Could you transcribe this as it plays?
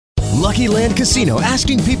Lucky Land Casino,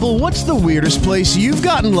 asking people, what's the weirdest place you've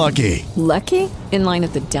gotten lucky? Lucky? In line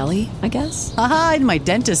at the deli, I guess? Aha, in my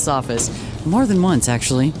dentist's office. More than once,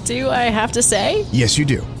 actually. Do I have to say? Yes, you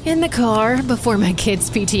do. In the car before my kids'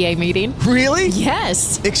 PTA meeting. Really?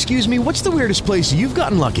 Yes. Excuse me, what's the weirdest place you've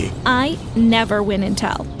gotten lucky? I never win and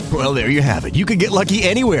tell. Well, there you have it. You can get lucky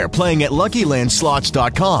anywhere, playing at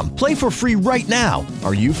LuckyLandSlots.com. Play for free right now.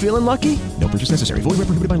 Are you feeling lucky? No purchase necessary. Void where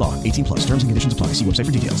prohibited by law. 18 plus. Terms and conditions apply. See website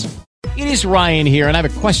for details. It is Ryan here, and I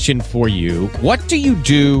have a question for you. What do you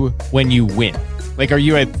do when you win? Like, are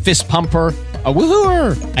you a fist pumper, a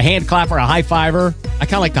woohooer, a hand clapper, a high fiver? I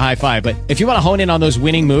kind of like the high five, but if you want to hone in on those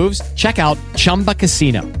winning moves, check out Chumba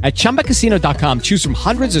Casino. At ChumbaCasino.com, choose from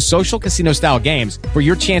hundreds of social casino-style games for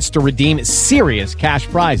your chance to redeem serious cash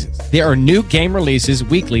prizes. There are new game releases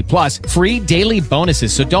weekly, plus free daily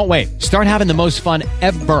bonuses. So don't wait. Start having the most fun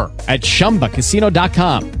ever at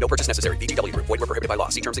ChumbaCasino.com. No purchase necessary. VGW. Void where prohibited by law.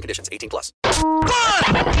 See terms and conditions. 18 plus. Red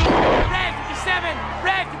 57!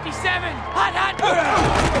 Red 57! Hot, hot!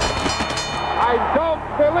 I don't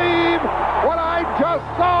believe what I just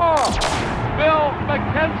saw. Bill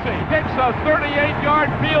McKenzie kicks a 38-yard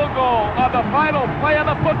field goal on the final play of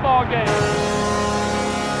the football game.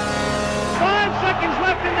 5 seconds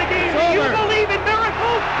left in the game. Do you believe in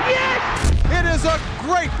miracles? Yes! It is a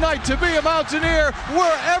great night to be a Mountaineer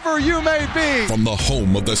wherever you may be. From the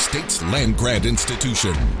home of the state's land-grant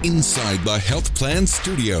institution, inside the Health Plan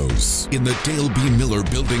Studios, in the Dale B. Miller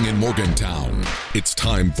Building in Morgantown, it's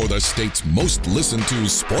time for the state's most listened to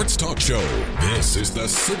sports talk show. This is the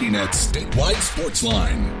CityNet Statewide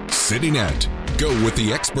Sportsline. CityNet, go with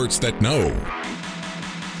the experts that know.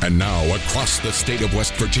 And now, across the state of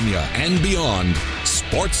West Virginia and beyond,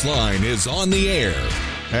 Sportsline is on the air.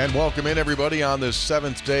 And welcome in, everybody, on this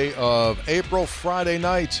 7th day of April, Friday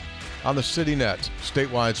night on the CityNet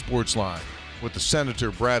Statewide Sportsline with the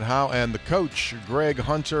Senator Brad Howe and the coach Greg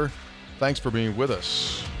Hunter. Thanks for being with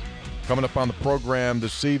us. Coming up on the program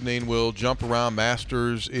this evening, we'll jump around.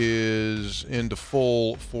 Masters is into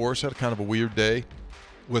full force. Had kind of a weird day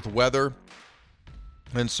with weather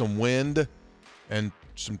and some wind and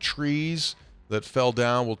some trees that fell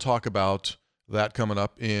down. We'll talk about that coming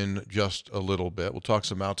up in just a little bit. We'll talk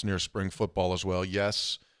some Mountaineer spring football as well.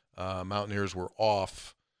 Yes, Mountaineers were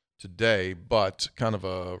off today, but kind of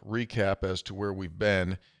a recap as to where we've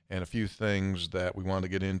been and a few things that we want to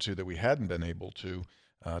get into that we hadn't been able to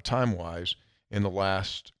time-wise in the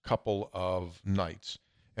last couple of nights.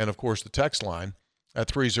 And, of course, the text line at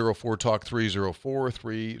 304-TALK,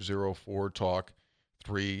 304-TALK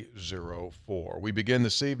 304. We begin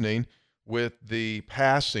this evening with the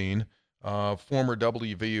passing former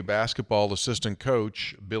WVU basketball assistant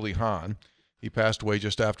coach Billy Hahn. He passed away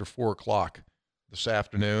just after 4 o'clock this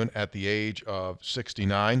afternoon at the age of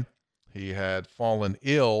 69. He had fallen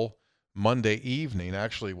ill Monday evening,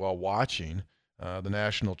 actually while watching the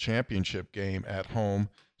national championship game at home,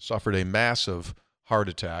 suffered a massive heart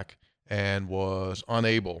attack and was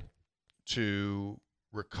unable to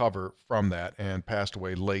recover from that and passed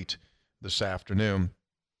away late this afternoon.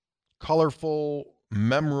 Colorful,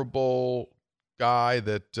 memorable guy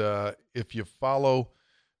that if you follow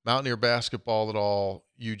Mountaineer basketball at all,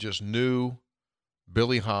 you just knew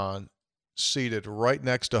Billy Hahn seated right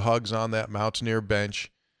next to Hugs on that Mountaineer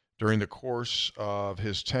bench during the course of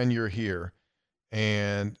his tenure here,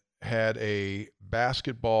 and had a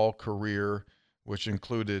basketball career which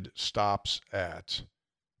included stops at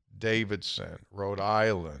Davidson, Rhode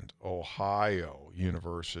Island, Ohio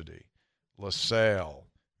University, LaSalle,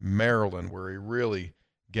 Maryland, where he really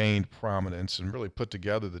gained prominence and really put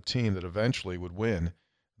together the team that eventually would win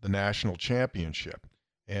the national championship.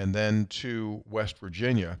 And then to West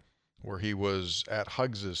Virginia, where he was at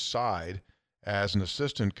Huggs' side as an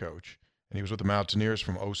assistant coach. And he was with the Mountaineers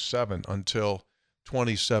from 2007 until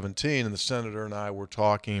 2017. And the Senator and I were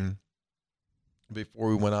talking before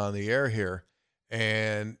we went on the air here.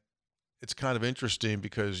 And it's kind of interesting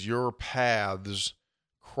because your paths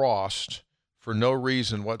crossed for no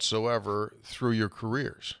reason whatsoever through your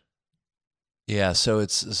careers. Yeah, so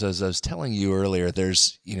as I was telling you earlier,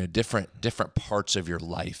 there's different parts of your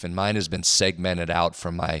life, and mine has been segmented out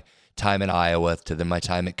from my time in Iowa to then my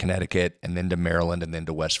time at Connecticut, and then to Maryland, and then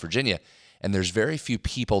to West Virginia. And there's very few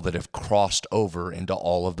people that have crossed over into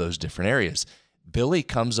all of those different areas. Billy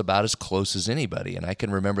comes about as close as anybody, and I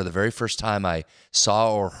can remember the very first time I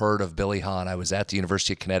saw or heard of Billy Hahn. I was at the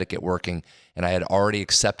University of Connecticut working, and I had already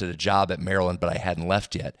accepted a job at Maryland, but I hadn't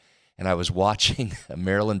left yet. And I was watching a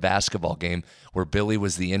Maryland basketball game where Billy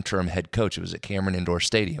was the interim head coach. It was at Cameron Indoor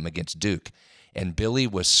Stadium against Duke. and Billy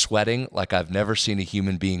was sweating like I've never seen a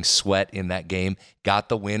human being sweat in that game. Got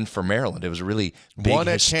the win for Maryland. It was a really big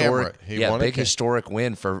historic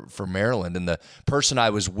win for Maryland. And the person I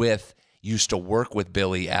was with used to work with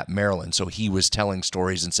Billy at Maryland, so he was telling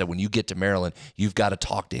stories and said, when you get to Maryland, you've got to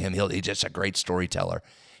talk to him. He's just a great storyteller.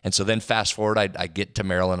 And so then fast forward, I get to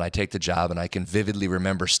Maryland, I take the job, and I can vividly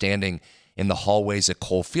remember standing in the hallways at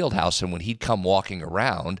Cole Fieldhouse, and when he'd come walking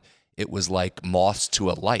around, it was like moths to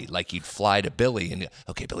a light. Like you'd fly to Billy and,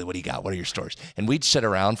 okay, Billy, what do you got? What are your stories? And we'd sit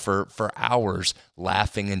around for hours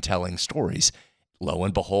laughing and telling stories. Lo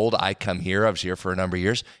and behold, I come here. I was here for a number of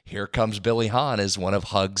years. Here comes Billy Hahn as one of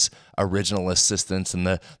Hug's original assistants, and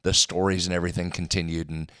the stories and everything continued.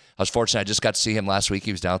 And I was fortunate. I just got to see him last week.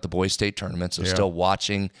 He was down at the Boys State tournament, so still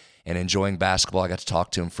watching and enjoying basketball. I got to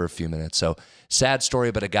talk to him for a few minutes. So sad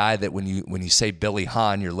story, but a guy that when you say Billy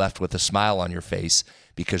Hahn, you're left with a smile on your face,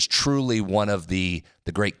 because truly one of the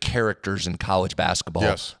great characters in college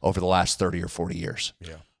basketball over the last 30 or 40 years.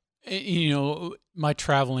 Yeah. You know, my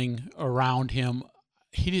traveling around him,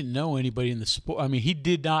 he didn't know anybody in the sport. I mean, he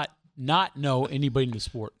did not know anybody in the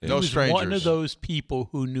sport. No he was strangers. One of those people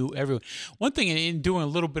who knew everyone. One thing, in doing a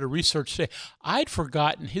little bit of research today, I'd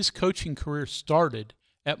forgotten his coaching career started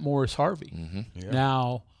at Morris Harvey. Mm-hmm. Yeah.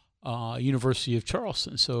 Now, University of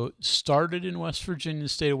Charleston. So started in West Virginia, the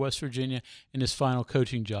state of West Virginia, and his final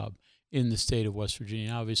coaching job in the state of West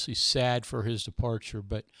Virginia. Obviously sad for his departure,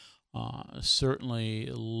 but certainly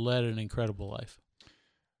led an incredible life.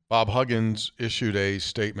 Bob Huggins issued a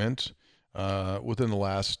statement within the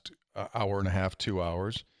last hour and a half, 2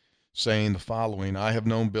 hours, saying the following: I have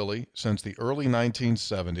known Billy since the early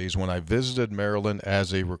 1970s when I visited Maryland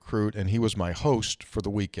as a recruit, and he was my host for the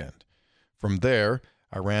weekend. From there,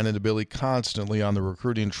 I ran into Billy constantly on the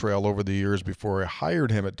recruiting trail over the years before I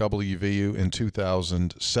hired him at WVU in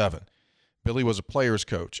 2007. Billy was a player's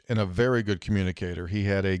coach and a very good communicator. He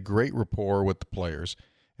had a great rapport with the players,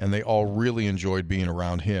 and they all really enjoyed being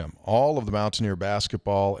around him. All of the Mountaineer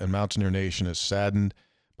basketball and Mountaineer Nation is saddened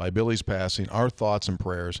by Billy's passing. Our thoughts and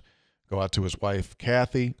prayers go out to his wife,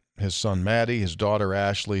 Kathy, his son, Maddie, his daughter,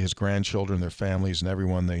 Ashley, his grandchildren, their families, and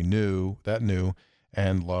everyone they knew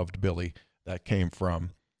and loved Billy. That came from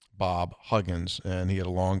Bob Huggins, and he had a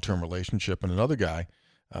long-term relationship. And another guy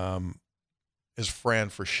is Fran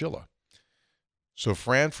Fraschilla. So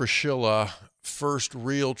Fran Fraschilla, first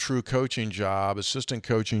real true coaching job, assistant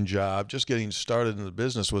coaching job, just getting started in the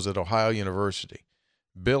business, was at Ohio University.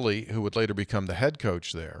 Billy, who would later become the head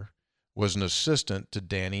coach there, was an assistant to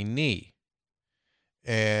Danny Nee.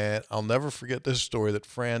 And I'll never forget this story that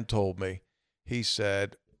Fran told me. He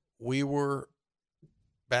said, we were,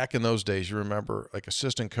 back in those days, you remember, like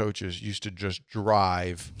assistant coaches used to just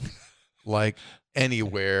drive like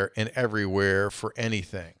anywhere and everywhere for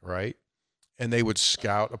anything, right? And they would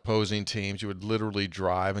scout opposing teams. You would literally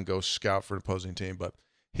drive and go scout for an opposing team. But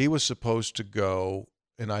he was supposed to go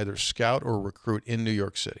and either scout or recruit in New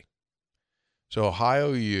York City. So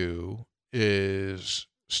Ohio U is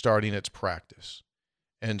starting its practice.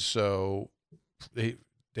 And so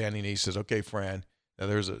Danny Nee says, okay, Fran, now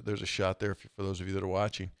there's a shot there for those of you that are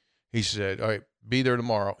watching. He said, all right, be there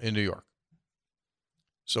tomorrow in New York.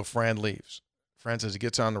 So Fran leaves. Fran says he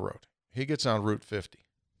gets on the road. He gets on Route 50.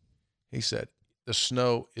 He said, the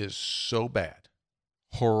snow is so bad.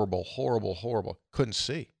 Horrible, horrible, horrible. Couldn't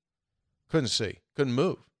see. Couldn't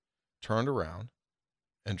move. Turned around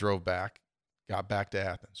and drove back, got back to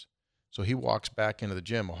Athens. So he walks back into the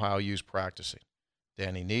gym. Ohio U's practicing.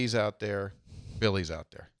 Danny Nee's out there. Billy's out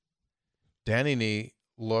there. Danny Nee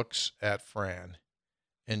looks at Fran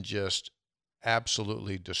and just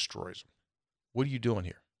absolutely destroys him. What are you doing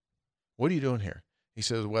here? What are you doing here? He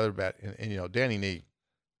says, weather bad. And you know, Danny Nee,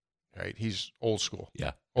 right? He's old school.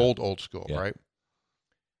 Yeah. Old school, yeah. Right?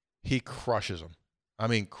 He crushes him. I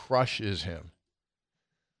mean, crushes him.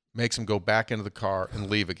 Makes him go back into the car and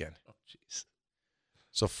leave again. Oh, jeez.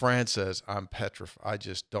 So Fran says, I'm petrified. I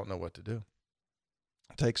just don't know what to do.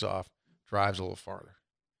 Takes off, drives a little farther.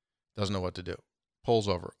 Doesn't know what to do. Pulls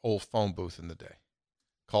over, old phone booth in the day.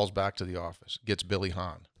 Calls back to the office. Gets Billy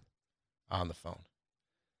Hahn on the phone.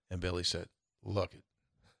 And Billy said, look,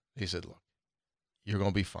 you're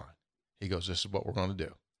going to be fine. He goes, this is what we're going to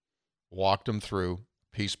do. Walked him through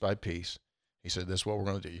piece by piece. He said, this is what we're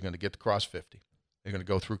going to do. You're going to get to cross 50. You're going to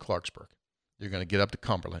go through Clarksburg. You're going to get up to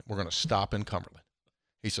Cumberland. We're going to stop in Cumberland.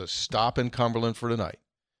 He says, stop in Cumberland for tonight.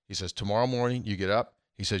 He says, tomorrow morning you get up.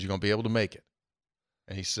 He says, you're going to be able to make it.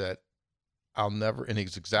 And he said, and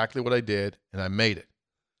it's exactly what I did, and I made it.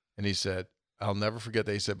 And he said, I'll never forget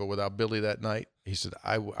that. He said, but without Billy that night, he said,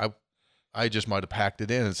 I just might have packed it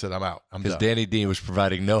in and said, I'm out. I'm done. Because Danny Dean was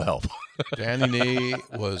providing no help. Danny Nee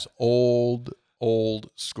was old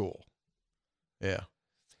school. Yeah.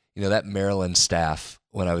 You know, that Maryland staff,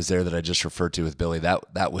 when I was there that I just referred to with Billy,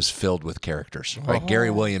 that was filled with characters. Right?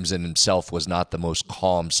 Gary Williams in himself was not the most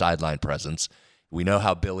calm sideline presence. We know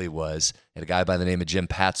how Billy was. And a guy by the name of Jim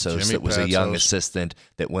Patsos that was a young assistant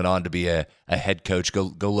that went on to be a head coach.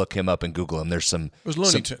 Go look him up and Google him. There's some... It was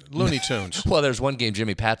Looney Tunes. Well, there's one game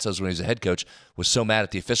Jimmy Patsos, when he was a head coach, was so mad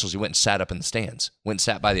at the officials, he went and sat up in the stands. Went and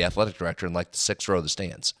sat by the athletic director in like the 6th row of the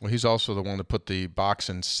stands. Well, he's also the one that put the box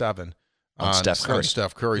in 7 on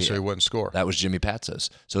Steph Curry, so he wouldn't score. That was Jimmy Patsos.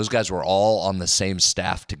 So those guys were all on the same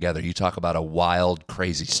staff together. You talk about a wild,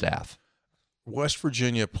 crazy staff. West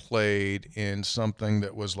Virginia played in something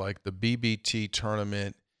that was like the BBT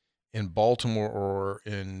tournament in Baltimore or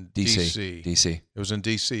in D.C. D.C. It was in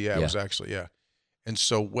D.C., yeah. It was actually, yeah. And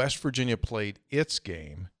so West Virginia played its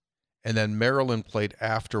game, and then Maryland played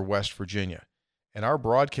after West Virginia. And our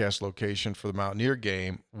broadcast location for the Mountaineer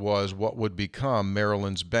game was what would become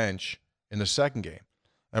Maryland's bench in the second game.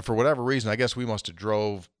 And for whatever reason, I guess we must have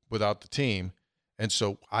drove without the team, and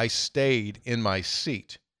so I stayed in my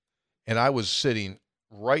seat. And I was sitting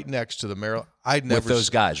right next to the Maryland. With those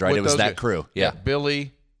guys, right? It was that crew. Yeah.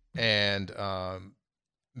 Billy and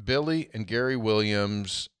Gary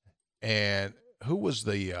Williams, and who was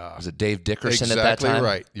the was it Dave Dickerson at that time? Exactly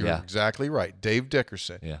right. You're exactly right. Dave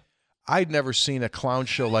Dickerson. Yeah. I'd never seen a clown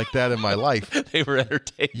show like that in my life. They were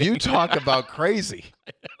entertaining. You talk about crazy.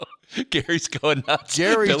 I know. Gary's going nuts.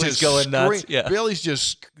 Billy's going nuts. Yeah. Gary's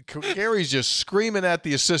just screaming at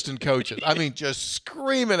the assistant coaches. I mean, just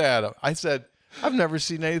screaming at them. I said, I've never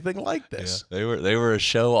seen anything like this. Yeah, they were a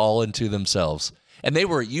show all into themselves. And they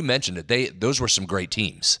were, you mentioned it, those were some great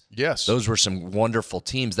teams. Yes. Those were some wonderful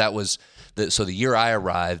teams. That was so the year I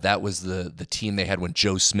arrived, that was the team they had when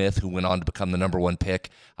Joe Smith, who went on to become the #1 pick.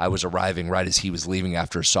 I was arriving right as he was leaving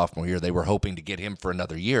after his sophomore year. They were hoping to get him for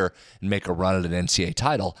another year and make a run at an NCAA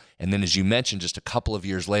title. And then, as you mentioned, just a couple of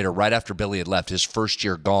years later, right after Billy had left, his first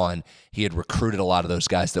year gone, he had recruited a lot of those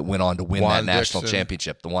guys that went on to win that national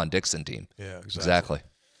championship, the Juan Dixon team. Yeah, exactly.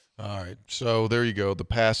 All right. So there you go. The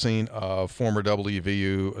passing of former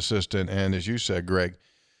WVU assistant. And as you said, Greg,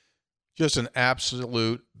 just an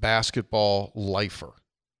absolute basketball lifer.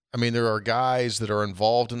 I mean, there are guys that are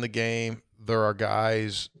involved in the game. There are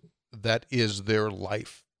guys that is their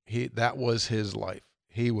life. That was his life.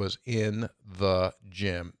 He was in the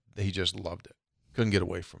gym. He just loved it. Couldn't get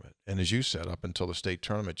away from it. And as you said, up until the state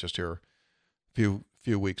tournament just here a few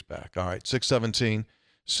weeks back. All right, 6:17,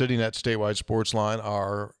 sitting at Statewide Sportsline.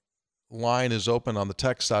 Our line is open on the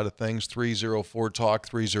text side of things, 304-TALK,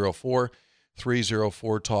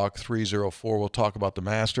 304-TALK, 304. We'll talk about the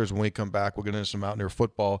Masters. When we come back, we'll get into some Mountaineer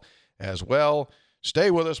football as well.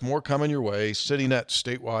 Stay with us. More coming your way. Sitting at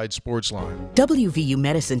Statewide Sportsline. WVU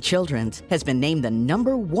Medicine Children's has been named the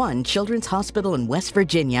 #1 children's hospital in West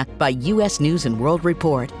Virginia by U.S. News & World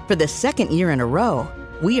Report for the second year in a row.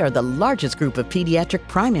 We are the largest group of pediatric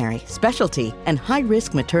primary, specialty, and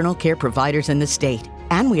high-risk maternal care providers in the state.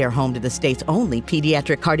 And we are home to the state's only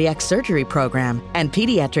pediatric cardiac surgery program and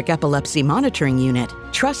pediatric epilepsy monitoring unit.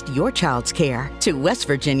 Trust your child's care to West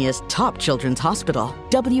Virginia's top children's hospital,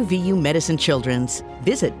 WVU Medicine Children's.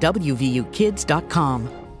 Visit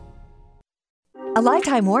WVUkids.com. A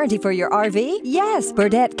lifetime warranty for your RV? Yes,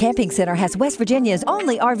 Burdette Camping Center has West Virginia's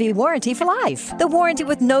only RV warranty for life. The warranty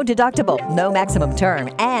with no deductible, no maximum term,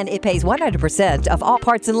 and it pays 100% of all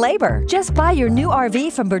parts and labor. Just buy your new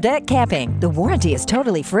RV from Burdette Camping. The warranty is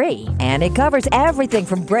totally free, and it covers everything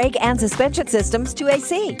from brake and suspension systems to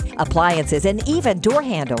AC, appliances, and even door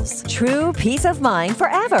handles. True peace of mind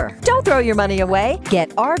forever. Don't throw your money away. Get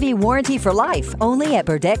RV warranty for life only at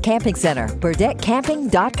Burdette Camping Center.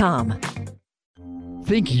 BurdetteCamping.com.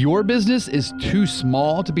 Think your business is too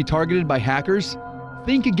small to be targeted by hackers?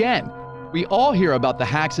 Think again. We all hear about the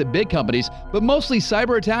hacks at big companies, but mostly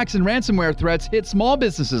cyber attacks and ransomware threats hit small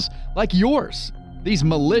businesses like yours. These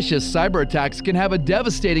malicious cyber attacks can have a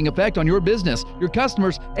devastating effect on your business, your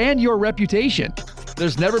customers, and your reputation.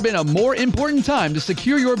 There's never been a more important time to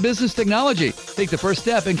secure your business technology. Take the first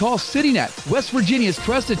step and call CityNet, West Virginia's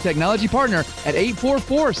trusted technology partner, at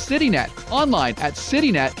 844-CityNet, online at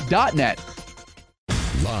citynet.net.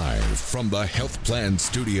 Live from the Health Plan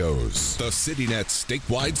Studios, the CityNet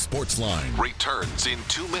Statewide Sportsline returns in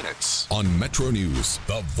 2 minutes on Metro News,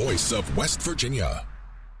 the voice of West Virginia.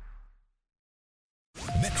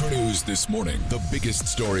 Metro Metro News this morning. The biggest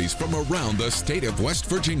stories from around the state of West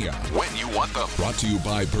Virginia. When you want them. Brought to you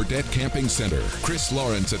by Burdett Camping Center. Chris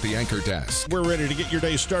Lawrence at the anchor desk. We're ready to get your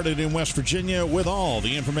day started in West Virginia with all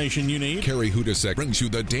the information you need. Carrie Hudasek brings you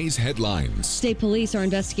the day's headlines. State police are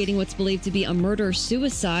investigating what's believed to be a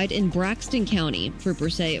murder-suicide in Braxton County.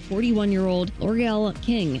 Troopers say 41-year-old L'Oreal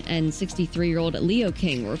King and 63-year-old Leo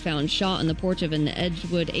King were found shot on the porch of an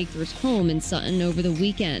Edgewood Acres home in Sutton over the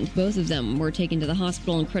weekend. Both of them were taken to the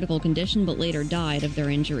hospital in critical condition but later died of their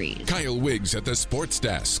injuries. Kyle Wiggs at the sports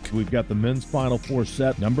desk. We've got the men's Final Four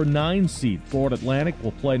set. Number 9 seed Florida Atlantic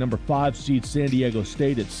will play number 5 seed San Diego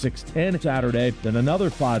State at 6:10 Saturday. Then another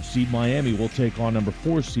 5 seed Miami will take on number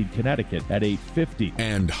 4 seed Connecticut at 8:50.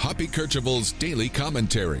 And Hoppy Kercheval's daily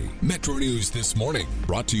commentary. Metro News this morning.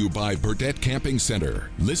 Brought to you by Burdett Camping Center.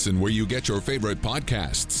 Listen where you get your favorite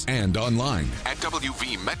podcasts and online at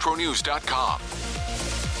WVMetroNews.com.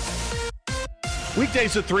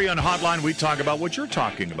 Weekdays at 3 on Hotline, we talk about what you're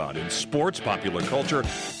talking about in sports, popular culture,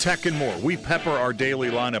 tech, and more. We pepper our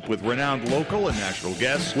daily lineup with renowned local and national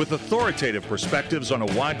guests with authoritative perspectives on a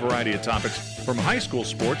wide variety of topics, from high school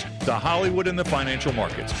sports to Hollywood and the financial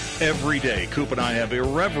markets. Every day, Coop and I have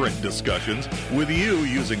irreverent discussions with you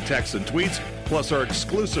using texts and tweets, plus our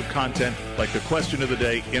exclusive content like the question of the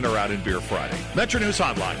day, In or Out in Beer Friday. Metro News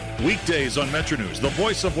Hotline, weekdays on Metro News, the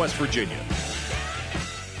voice of West Virginia.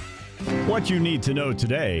 What you need to know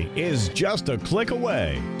today is just a click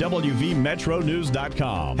away.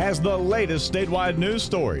 WVMetroNews.com has the latest statewide news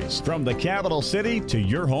stories from the capital city to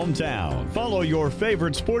your hometown. Follow your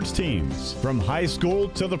favorite sports teams from high school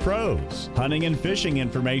to the pros. Hunting and fishing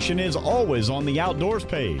information is always on the outdoors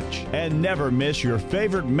page. And never miss your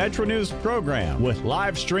favorite Metro News program with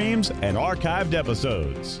live streams and archived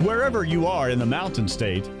episodes. Wherever you are in the Mountain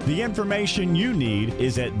State, the information you need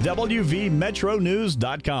is at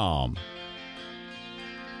WVMetroNews.com.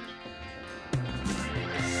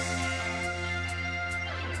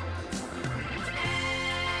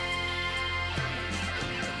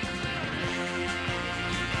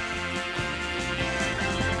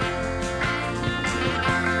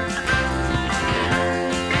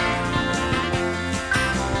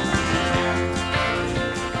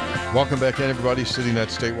 Welcome back in, everybody, sitting at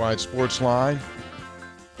Statewide Sports Line.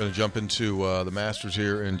 Going to jump into the Masters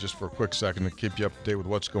here in just for a quick second to keep you up to date with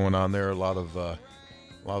what's going on there. A lot of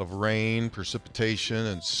rain, precipitation,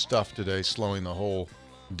 and stuff today, slowing the whole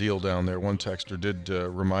deal down there. One texter did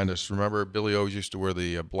remind us, remember Billy always used to wear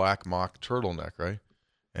the black mock turtleneck, right?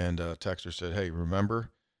 And texter said, hey,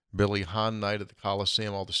 remember Billy Hahn night at the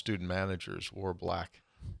Coliseum? All the student managers wore black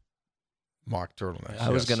mock turtleneck. I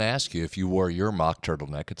was going to ask you if you wore your mock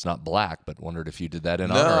turtleneck. It's not black, but wondered if you did that in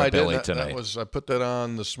honor of Billy tonight. I put that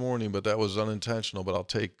on this morning, but that was unintentional. But I'll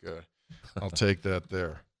take that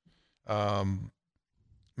there.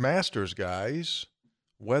 Masters guys,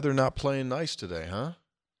 weather not playing nice today, huh?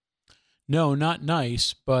 No, not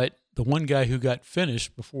nice. But the one guy who got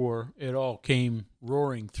finished before it all came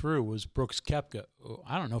roaring through was Brooks Koepka.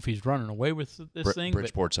 I don't know if he's running away with this thing.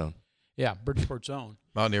 Bridgeport Zone. Yeah, Bridgeport Zone.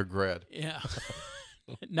 Mountaineer grad. Yeah.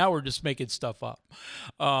 Now we're just making stuff up.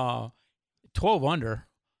 12 under.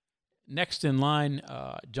 Next in line,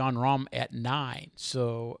 John Rahm at 9.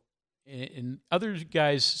 So, and other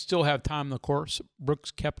guys still have time on the course.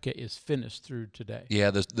 Brooks Koepka is finished through today.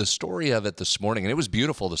 Yeah, the story of it this morning, and it was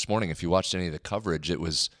beautiful this morning. If you watched any of the coverage, it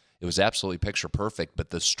was absolutely picture perfect. But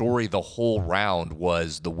the story the whole round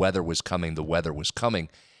was the weather was coming.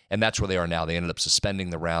 And that's where they are now. They ended up suspending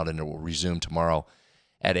the round, and it will resume tomorrow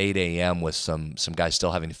at 8 a.m. with some guys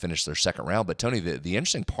still having to finish their second round. But, Tony, the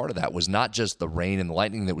interesting part of that was not just the rain and the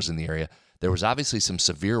lightning that was in the area. There was obviously some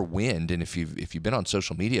severe wind, and if you've been on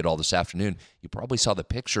social media at all this afternoon, you probably saw the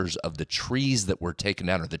pictures of the trees that were taken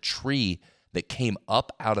down, or the tree that came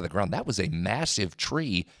up out of the ground. That was a massive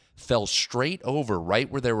tree, fell straight over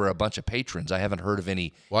right where there were a bunch of patrons. I haven't heard of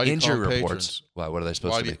any injury reports. Why? What are they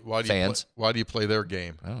supposed to be? Fans? Why do you play their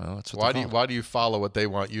game? I don't know. That's what why do you follow what they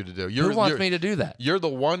want you to do? Who wants me to do that? You're the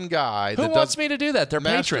one guy. Who wants me to do that? They're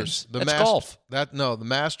patrons. That's golf. The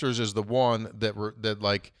Masters is the one that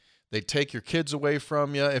they take your kids away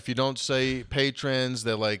from you if you don't say patrons.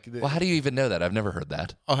 They're like, well, how do you even know that? I've never heard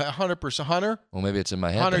that. 100%, Hunter. Well, maybe it's in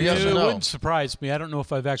my head. Hunter, yes or no? It wouldn't surprise me. I don't know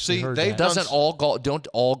if I've actually heard that. Don't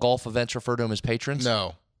all golf events refer to them as patrons?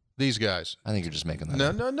 No, these guys. I think you're just making that No.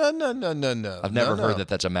 I've never heard that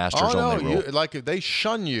that's a Masters only rule. Like they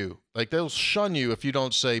shun you. Like they'll shun you if you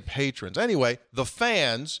don't say patrons. Anyway, the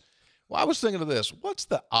fans. Well, I was thinking of this. What's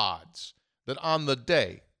the odds that on the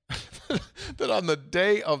day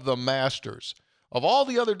of the Masters, of all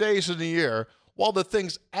the other days in the year, while the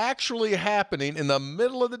thing's actually happening in the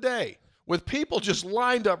middle of the day, with people just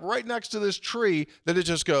lined up right next to this tree that it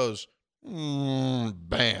just goes,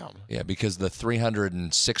 bam. Yeah, because the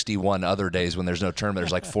 361 other days when there's no tournament,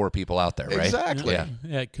 there's like 4 people out there, right? Exactly.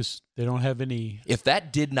 Yeah, because they don't have any. If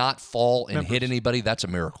that did not fall and hit anybody, that's a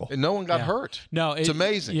miracle. And no one got hurt. No, it's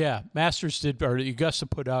amazing. Yeah, Masters did, or Augusta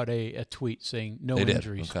put out a tweet saying no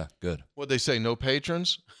injuries. Okay, good. What'd they say? No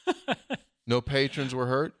patrons? No patrons were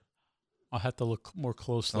hurt? I'll have to look more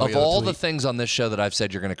closely. Of all the things on this show that I've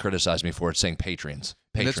said you're going to criticize me for, it's saying patrons.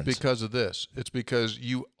 And it's because of this. It's because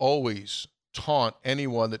you always taunt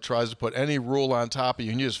anyone that tries to put any rule on top of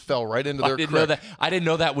you, and you just fell right into their crick. I didn't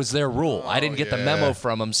know that was their rule. I didn't get the memo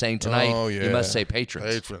from them saying tonight you must say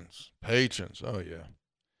patrons. Patrons. Oh, yeah.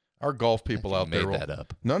 Our golf people out there. Made that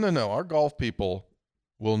up. No. Our golf people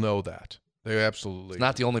will know that. They absolutely. It's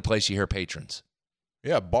not the only place you hear patrons.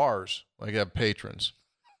 Yeah, bars. Like have patrons.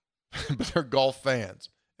 But they're golf fans.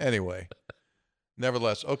 Anyway,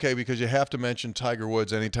 nevertheless, okay, because you have to mention Tiger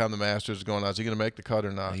Woods anytime the Masters is going on. Is he going to make the cut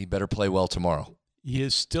or not? He better play well tomorrow. He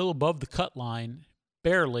is still above the cut line,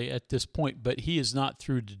 barely at this point, but he is not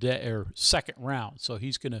through second round. So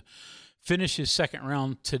he's going to finish his second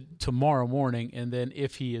round tomorrow morning, and then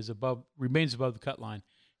if he is remains above the cut line,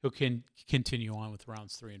 he'll continue on with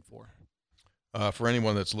rounds 3 and 4. For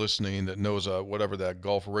anyone that's listening that knows whatever that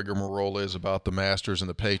golf rigmarole is about the Masters and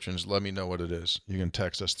the patrons, let me know what it is. You can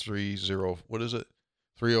text us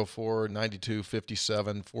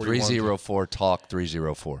 304-9257-41.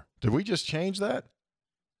 304-TALK-304. Did we just change that?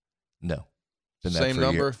 No. Been Same that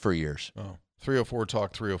number? For years. Oh,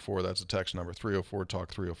 304-TALK-304. That's the text number,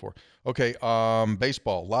 304-TALK-304. Okay,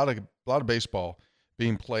 baseball. A lot of baseball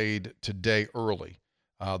being played today early.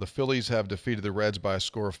 The Phillies have defeated the Reds by a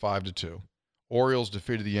score of 5-2. Orioles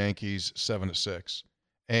defeated the Yankees 7-6.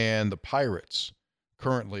 And the Pirates,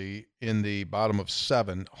 currently in the bottom of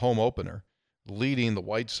 7, home opener, leading the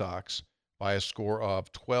White Sox by a score of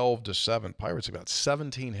 12-7. Pirates have got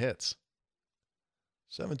 17 hits.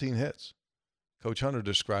 17 hits. Coach Hunter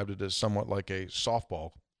described it as somewhat like a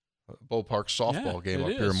ballpark softball game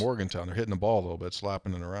up here in Morgantown. They're hitting the ball a little bit,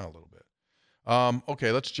 slapping it around a little bit.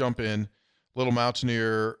 Okay, let's jump in. Little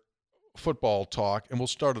Mountaineer football talk, and we'll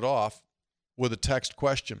start it off with a text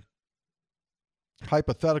question.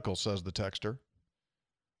 Hypothetical, says the texter.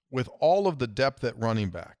 With all of the depth at running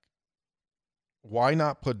back, why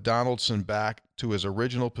not put Donaldson back to his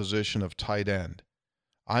original position of tight end?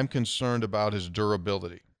 I'm concerned about his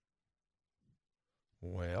durability.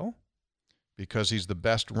 Well, because he's the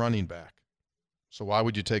best running back. So why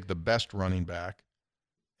would you take the best running back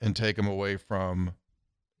and take him away from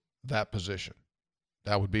that position?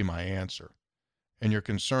 That would be my answer. And you're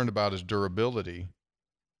concerned about his durability.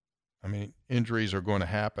 I mean, injuries are going to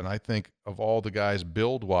happen. I think of all the guys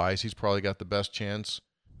build-wise, he's probably got the best chance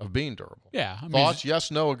of being durable. Yeah. Thoughts?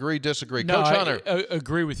 Yes, no, agree, disagree. No, Coach Hunter. I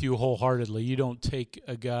agree with you wholeheartedly. You don't take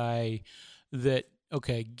a guy that,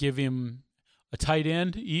 give him a tight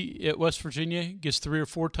end at West Virginia, gets 3 or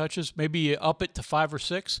 4 touches, maybe you up it to 5 or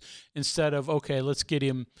 6 instead of, let's get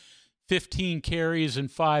him 15 carries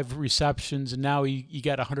and 5 receptions, and now you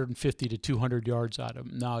got 150 to 200 yards out of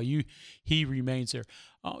him. No, he remains there.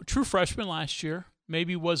 True freshman last year,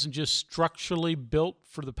 maybe wasn't just structurally built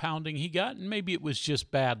for the pounding he got, and maybe it was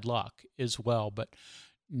just bad luck as well. But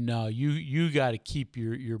no, you got to keep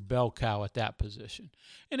your bell cow at that position.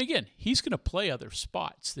 And again, he's going to play other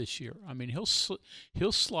spots this year. I mean, he'll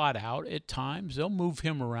slot out at times. They'll move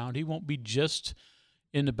him around. He won't be just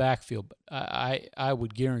in the backfield, but I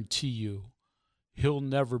would guarantee you he'll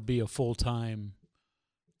never be a full-time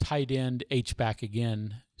tight end H-back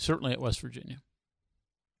again, certainly at West Virginia.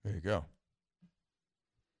 There you go.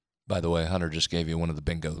 By the way, Hunter just gave you one of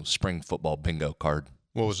the spring football bingo card.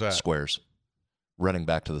 What was that? Squares. Running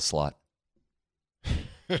back to the slot.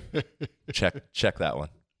 Check that one.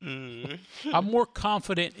 I'm more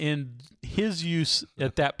confident in his use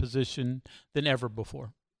at that position than ever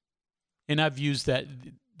before. And I've used that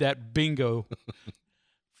bingo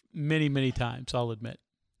many, many times, I'll admit.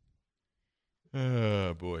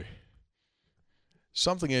 Oh, boy.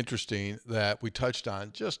 Something interesting that we touched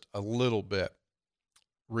on just a little bit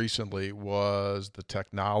recently was the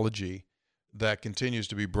technology that continues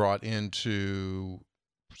to be brought into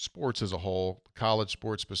sports as a whole, college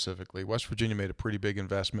sports specifically. West Virginia made a pretty big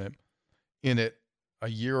investment in it a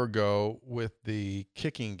year ago with the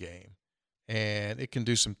kicking game. And it can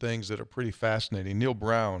do some things that are pretty fascinating. Neil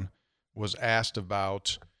Brown was asked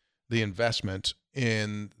about the investment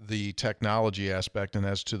in the technology aspect and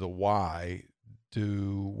as to the why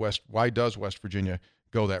does West Virginia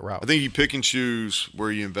go that route. I think you pick and choose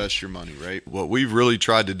where you invest your money, right? What we've really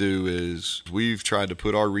tried to do is we've tried to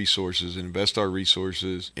put our resources and invest our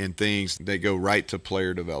resources in things that go right to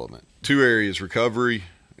player development. 2 areas, recovery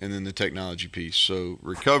and then the technology piece. So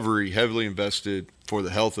recovery, heavily invested for the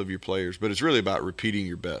health of your players, but it's really about repeating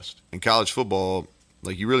your best. In college football,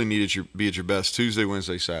 like, you really need to be at your best Tuesday,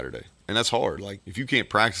 Wednesday, Saturday. And that's hard. Like, if you can't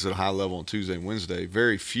practice at a high level on Tuesday and Wednesday,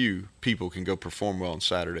 very few people can go perform well on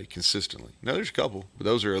Saturday consistently. Now, there's a couple, but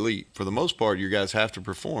those are elite. For the most part, your guys have to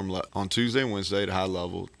perform on Tuesday and Wednesday at a high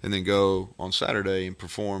level, and then go on Saturday and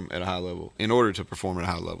perform at a high level in order to perform at a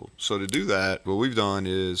high level. So to do that, what we've done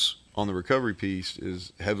is, on the recovery piece,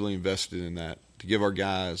 is heavily invested in that, to give our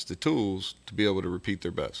guys the tools to be able to repeat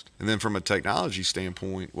their best. And then from a technology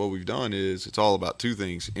standpoint, what we've done is it's all about 2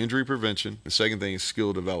 things: injury prevention. The second thing is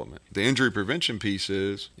skill development. The injury prevention piece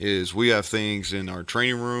is we have things in our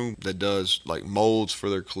training room that does like molds for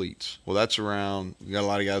their cleats. Well, that's around, we got a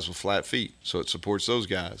lot of guys with flat feet, so it supports those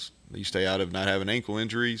guys. You stay out of not having ankle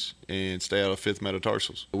injuries and stay out of 5th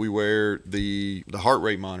metatarsals. We wear the heart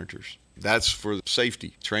rate monitors. That's for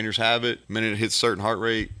safety. Trainers have it. The minute it hits certain heart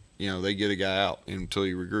rate, they get a guy out until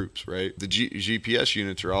he regroups, right? The GPS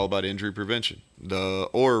units are all about injury prevention. The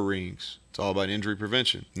Aura rings, it's all about injury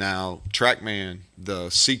prevention. Now, TrackMan,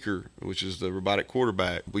 the Seeker, which is the robotic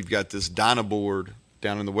quarterback, we've got this Dynaboard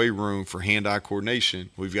down in the weight room for hand-eye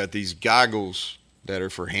coordination. We've got these goggles that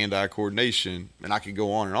are for hand-eye coordination, and I could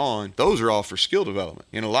go on and on. Those are all for skill development.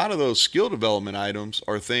 And a lot of those skill development items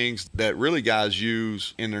are things that really guys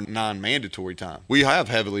use in their non-mandatory time. We have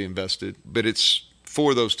heavily invested, but it's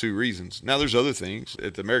for those 2 reasons. Now, there's other things.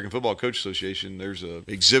 At the American Football Coach Association, there's a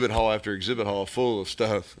exhibit hall after exhibit hall full of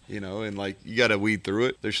stuff, and like, you got to weed through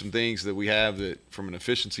it. There's some things that we have that from an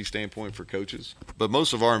efficiency standpoint for coaches. But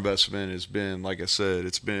most of our investment has been, like I said,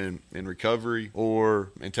 it's been in recovery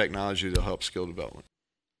or in technology to help skill development.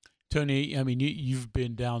 Tony, I mean, you've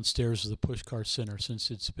been downstairs of the Pushkar Center since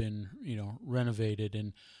it's been, renovated,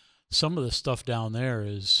 and some of the stuff down there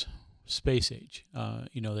is space age.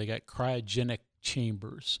 They got cryogenic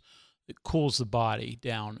chambers that cools the body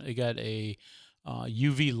down. They got a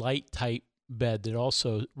UV light type bed that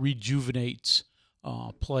also rejuvenates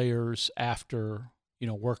players after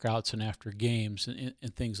workouts and after games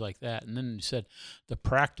and things like that. And then you said the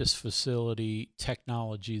practice facility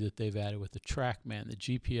technology that they've added with the TrackMan, the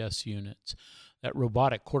GPS units, that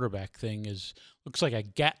robotic quarterback thing looks like a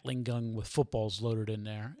Gatling gun with footballs loaded in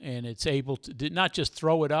there, and it's able to not just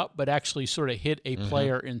throw it up, but actually sort of hit a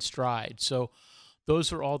player in stride. So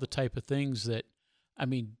those are all the type of things that,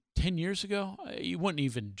 10 years ago, you wouldn't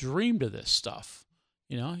even dreamed of this stuff.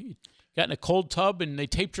 You got in a cold tub and they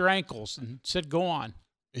taped your ankles and said, go on.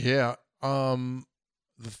 Yeah. The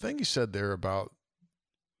thing you said there about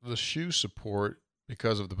the shoe support,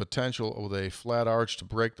 because of the potential of a flat arch to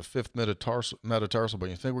break the 5th metatarsal bone.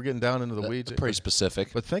 You think we're getting down into the weeds? Pretty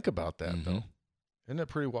specific. But think about that, though. Isn't that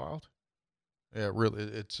pretty wild? Yeah, really,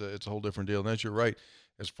 it's a whole different deal. And as you're right,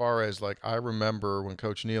 as far as, like, I remember when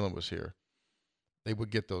Coach Nealon was here, they would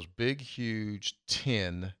get those big, huge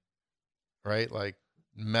tin, right, like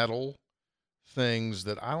metal things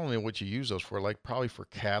that I don't know what you use those for, like probably for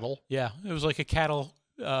cattle. Yeah, it was like a cattle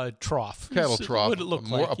trough. Cattle trough. What it looked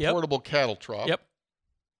like. A portable cattle trough. Yep.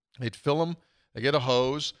 They'd fill them. They get a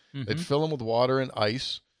hose. They'd fill them with water and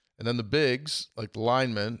ice. And then the bigs, like the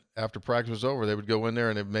linemen, after practice was over, they would go in there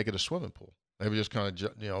and they'd make it a swimming pool. They would just kind of,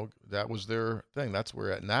 that was their thing. That's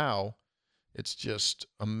where at now it's just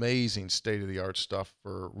amazing state-of-the-art stuff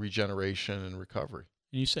for regeneration and recovery.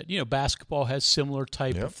 And you said, basketball has similar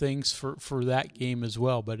type of things for that game as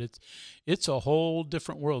well, but it's a whole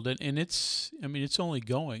different world, and it's only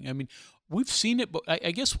going. We've seen it, but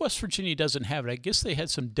I guess West Virginia doesn't have it. I guess they had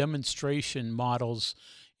some demonstration models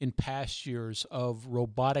in past years of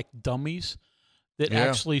robotic dummies that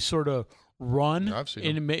actually sort of run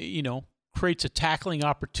and creates a tackling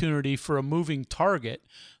opportunity for a moving target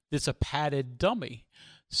that's a padded dummy.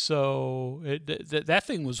 So that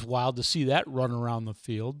thing was wild to see that run around the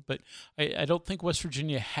field. But I don't think West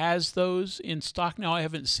Virginia has those in stock now. I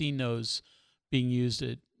haven't seen those being used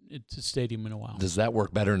at the stadium in a while. Does that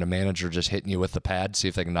work better than a manager just hitting you with the pad, see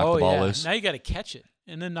if they can knock the ball loose? Now you got to catch it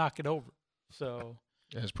and then knock it over. So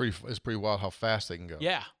yeah, it's pretty wild how fast they can go.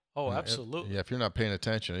 Yeah. Oh, absolutely. If you're not paying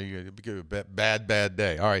attention, you get a bad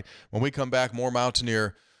day. All right. When we come back, more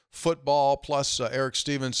Mountaineer football plus Erik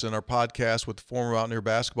Stevenson, our podcast with the former Mountaineer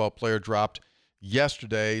basketball player, dropped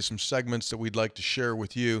yesterday. Some segments that we'd like to share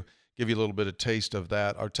with you, give you a little bit of taste of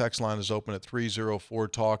that. Our text line is open at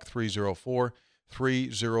 304-TALK,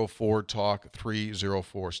 304-TALK,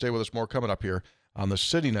 304. Stay with us. More coming up here on the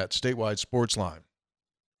CityNet Statewide Sports Line.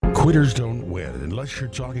 Quitters don't win unless you're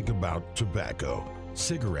talking about tobacco,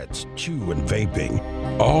 cigarettes, chew, and vaping.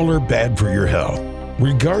 All are bad for your health,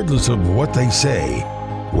 regardless of what they say.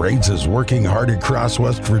 Raids is working hard across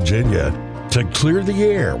West Virginia to clear the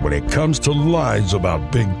air when it comes to lies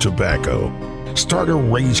about big tobacco. Start a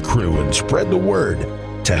raise crew and spread the word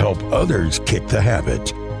to help others kick the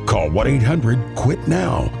habit. Call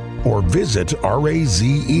 1-800-QUIT-NOW or visit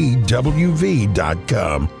razewv.com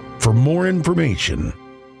for more information.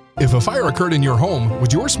 If a fire occurred in your home,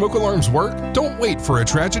 would your smoke alarms work? Don't wait for a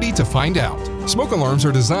tragedy to find out. Smoke alarms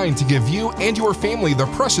are designed to give you and your family the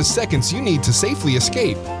precious seconds you need to safely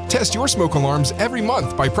escape. Test your smoke alarms every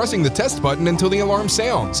month by pressing the test button until the alarm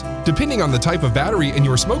sounds. Depending on the type of battery in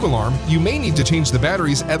your smoke alarm, you may need to change the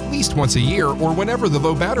batteries at least once a year or whenever the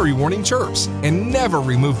low battery warning chirps, and never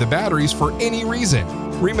remove the batteries for any reason.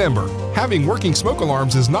 Remember, having working smoke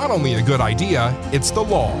alarms is not only a good idea, it's the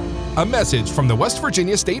law. A message from the West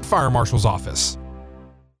Virginia State Fire Marshal's Office.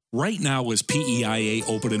 Right now is PEIA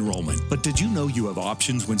open enrollment, but did you know you have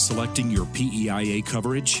options when selecting your PEIA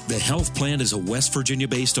coverage? The health plan is a West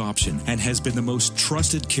Virginia-based option and has been the most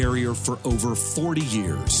trusted carrier for over 40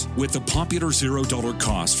 years. With the popular $0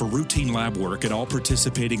 cost for routine lab work at all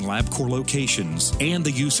participating LabCorp locations and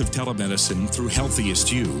the use of telemedicine through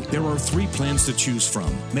Healthiest You, there are 3 plans to choose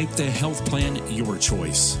from. Make the health plan your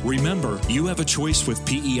choice. Remember, you have a choice with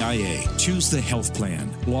PEIA. Choose the health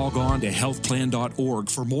plan. Log on to healthplan.org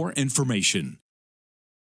for more information.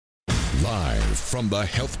 Live from the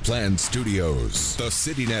Health Plan Studios, the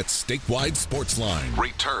CityNet statewide Sportsline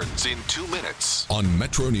returns in 2 minutes on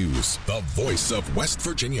Metro News, the voice of West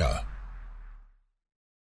Virginia.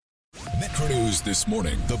 Metro News this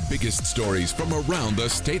morning, the biggest stories from around the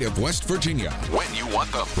state of West Virginia, when you want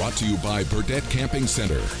them. Brought to you by Burdett Camping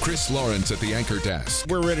Center. Chris Lawrence at the anchor desk.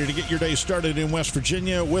 We're ready to get your day started in West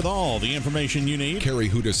Virginia with all the information you need. Carrie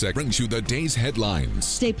Hudasek brings you the day's headlines.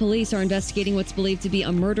 State police are investigating what's believed to be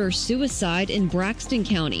a murder-suicide in Braxton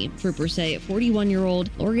County. Troopers say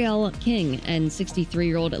 41-year-old Oriel King and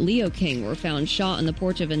 63-year-old Leo King were found shot on the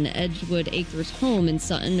porch of an Edgewood Acres home in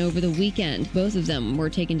Sutton over the weekend. Both of them were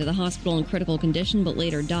taken to the hospital in critical condition, but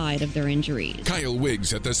later died of their injuries. Kyle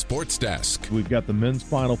Wiggs at the sports desk. We've got the men's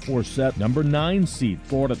Final Four set. Number 9 seed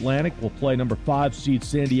Florida Atlantic will play number 5 seed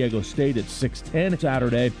San Diego State at 6:10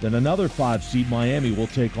 Saturday. Then another 5 seed Miami will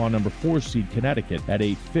take on number 4 seed Connecticut at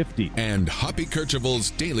 8:50. And Hoppy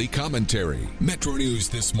Kercheval's daily commentary. Metro News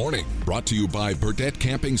this morning, brought to you by Burdett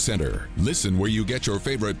Camping Center. Listen where you get your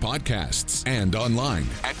favorite podcasts and online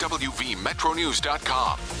at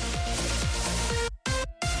WVMetroNews.com.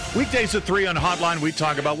 Weekdays at 3 on Hotline, we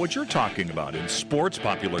talk about what you're talking about in sports,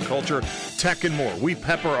 popular culture, tech, and more. We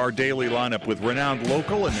pepper our daily lineup with renowned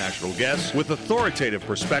local and national guests with authoritative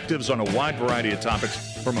perspectives on a wide variety of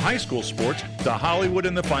topics, from high school sports to Hollywood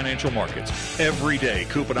and the financial markets. Every day,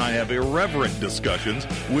 Coop and I have irreverent discussions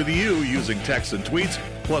with you using texts and tweets,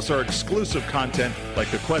 plus our exclusive content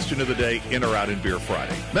like the question of the day, In or Out in Beer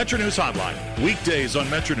Friday. Metro News Hotline, weekdays on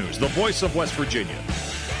Metro News, the voice of West Virginia.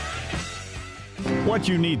 What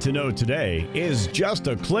you need to know today is just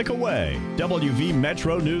a click away.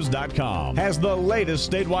 WVMetroNews.com has the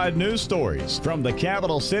latest statewide news stories from the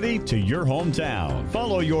capital city to your hometown.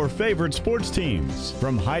 Follow your favorite sports teams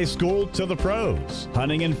from high school to the pros.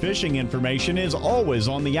 Hunting and fishing information is always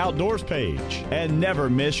on the outdoors page. And never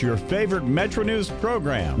miss your favorite Metro News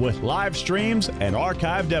program with live streams and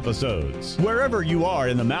archived episodes. Wherever you are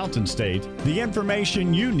in the Mountain State, the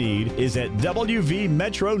information you need is at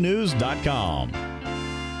WVMetroNews.com.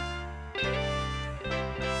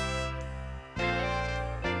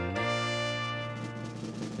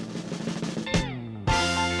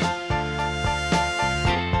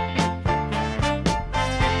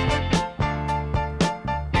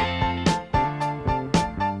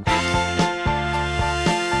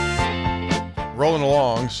 Rolling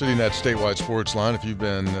along, CityNet statewide sports line. If you've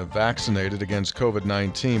been vaccinated against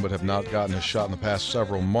COVID-19 but have not gotten a shot in the past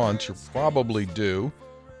several months, you're probably due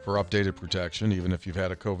for updated protection. Even if you've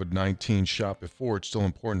had a COVID-19 shot before, it's still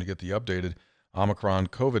important to get the updated Omicron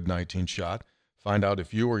COVID-19 shot. Find out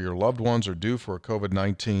if you or your loved ones are due for a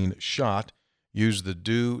COVID-19 shot. Use the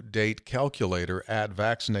due date calculator at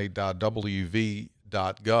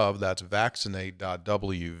vaccinate.wv.gov. That's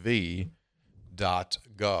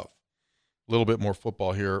vaccinate.wv.gov. A little bit more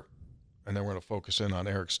football here, and then we're going to focus in on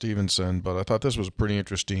Erik Stevenson. But I thought this was a pretty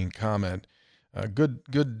interesting comment.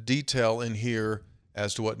 Good detail in here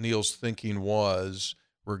as to what Neil's thinking was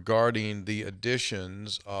regarding the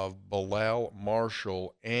additions of Bilal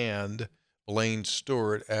Marshall and Blaine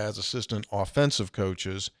Stewart as assistant offensive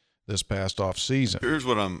coaches. this past off season. Here's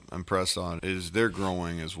what I'm impressed on is they're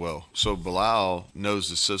growing as well. So Bilal knows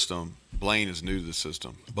the system. Blaine is new to the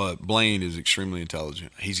system, but Blaine is extremely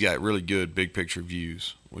intelligent. He's got really good big picture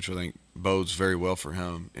views, which I think bodes very well for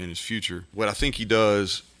him in his future. What I think he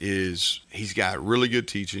does is he's got really good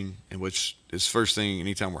teaching, and which is first thing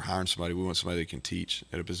anytime we're hiring somebody, we want somebody that can teach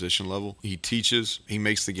at a position level. He teaches, he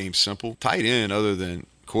makes the game simple. Tight end, other than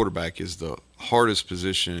quarterback, is the hardest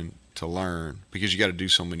position to learn because you got to do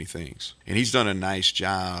so many things. And he's done a nice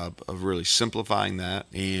job of really simplifying that.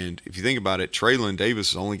 And if you think about it, Traylon Davis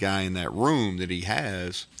is the only guy in that room that he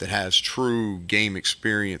has that has true game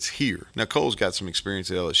experience here. Now, Cole's got some experience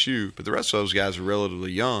at LSU, but the rest of those guys are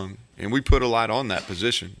relatively young. And we put a lot on that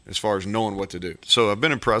position as far as knowing what to do. So I've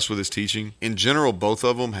been impressed with his teaching. In general, both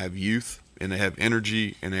of them have youth, and they have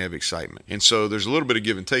energy, and they have excitement. And so there's a little bit of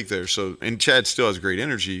give and take there. So, and Chad still has great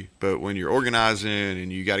energy, but when you're organizing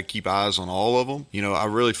and you got to keep eyes on all of them, you know, I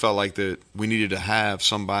really felt like that we needed to have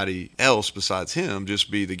somebody else besides him just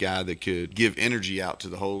be the guy that could give energy out to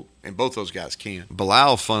the whole, and both those guys can.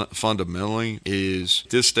 Bilal fundamentally is,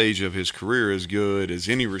 this stage of his career, as good as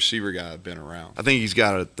any receiver guy I've been around. I think he's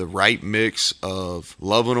got the right mix of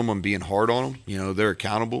loving them and being hard on them. You know, they're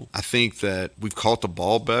accountable. I think that we've caught the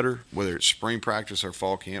ball better, whether it's spring practice or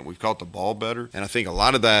fall camp, we've caught the ball better. And I think a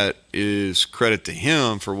lot of that is credit to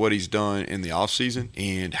him for what he's done in the offseason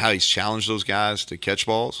and how he's challenged those guys to catch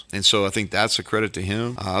balls. And so I think that's a credit to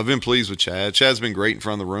him. I've been pleased with Chad. Chad's been great in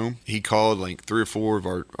front of the room. He called like 3 or 4 of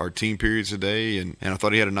our team periods a day, and I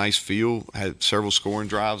thought he had a nice feel, had several scoring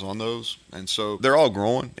drives on those. And so they're all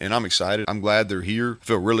growing, and I'm excited. I'm glad they're here. I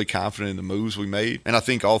feel really confident in the moves we made, and I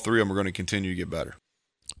think all 3 of them are going to continue to get better.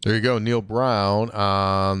 There you go, Neil Brown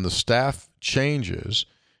on the staff changes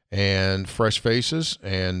and fresh faces,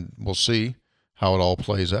 and we'll see how it all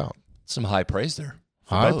plays out. Some high praise there.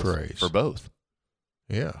 High praise. For both.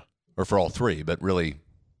 Yeah. Or for all 3, but really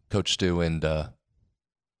Coach Stu and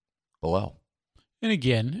Bilal. And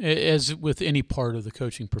again, as with any part of the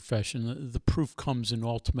coaching profession, the proof comes in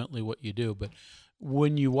ultimately what you do. But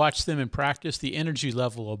when you watch them in practice, the energy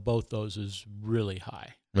level of both those is really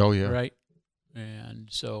high. Oh, yeah. Right? And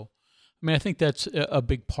so, I mean, I think that's a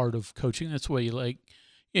big part of coaching. That's why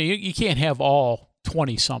you can't have all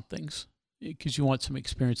 20-somethings because you want some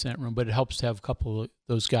experience in that room, but it helps to have a couple of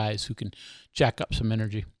those guys who can jack up some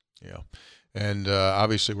energy. Yeah. And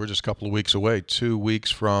obviously we're just a couple of weeks away, 2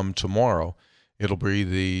 weeks from tomorrow. It'll be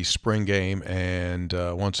the spring game, and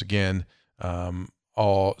once again,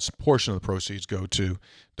 all portion of the proceeds go to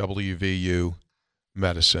WVU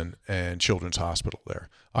Medicine and Children's Hospital there.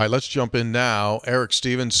 All right, let's jump in now. Erik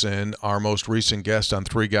Stevenson, our most recent guest on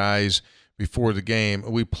 3 Guys Before the Game.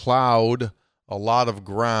 We plowed a lot of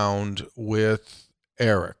ground with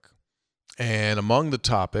Erik, and among the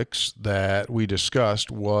topics that we discussed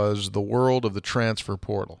was the world of the transfer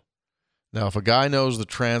portal. Now, if a guy knows the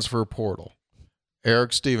transfer portal,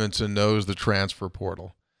 Erik Stevenson knows the transfer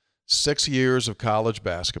portal. 6 years of college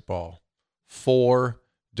basketball, 4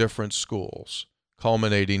 different schools,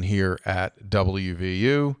 culminating here at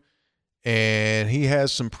WVU. And he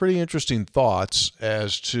has some pretty interesting thoughts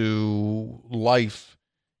as to life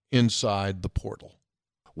inside the portal.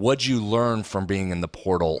 What'd you learn from being in the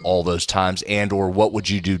portal all those times, and or what would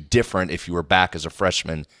you do different if you were back as a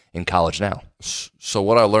freshman in college now? So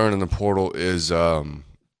what I learned in the portal is you're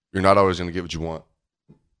not always going to get what you want.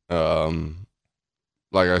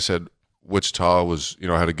 Like I said, Wichita was,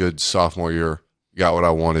 I had a good sophomore year, got what I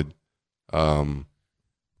wanted.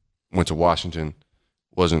 Went to Washington,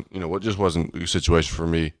 it just wasn't a situation for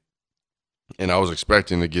me. And I was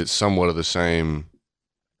expecting to get somewhat of the same,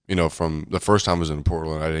 from the first time I was in the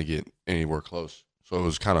portal, and I didn't get anywhere close. So it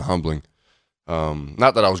was kind of humbling.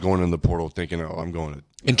 Not that I was going in the portal thinking, I'm going to.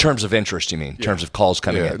 In terms of interest, you mean? In terms of calls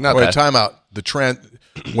coming in? Wait, time out.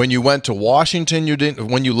 When you went to Washington, you didn't.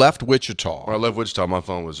 When you left Wichita. When I left Wichita, my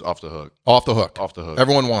phone was off the hook. Off the hook. Off the hook.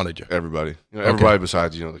 Everyone wanted you. Everybody. Everybody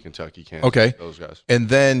besides, the Kentucky Kansas. Okay. Those guys. And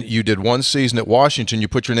then you did 1 season at Washington. You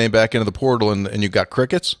put your name back into the portal, and you got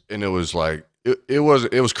crickets? And it was like, it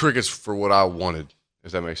was crickets for what I wanted,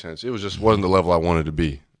 if that makes sense. It wasn't the level I wanted to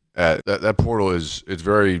be at. That portal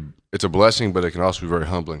it's a blessing, but it can also be very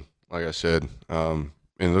humbling, like I said. And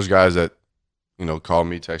those guys that, call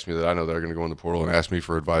me, text me that I know they're going to go in the portal and ask me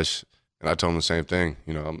for advice, and I tell them the same thing.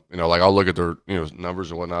 I'll look at their,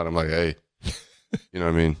 numbers and whatnot. I'm like, hey, what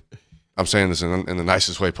I mean? I'm saying this in the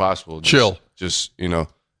nicest way possible. Chill. Just,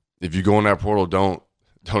 if you go in that portal, don't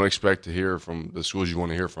expect to hear from the schools you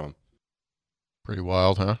want to hear from. Pretty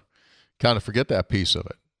wild, huh? Kind of forget that piece of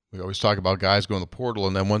it. We always talk about guys going to the portal,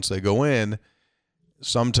 and then once they go in,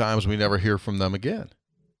 sometimes we never hear from them again.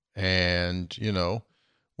 And,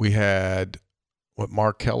 we had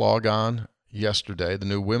Mark Kellogg on yesterday, the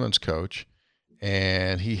new women's coach,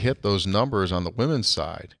 and he hit those numbers on the women's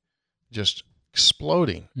side, just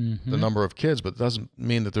exploding the number of kids, but it doesn't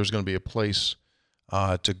mean that there's going to be a place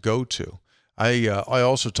to go to. I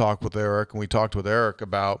also talked with Erik, and we talked with Erik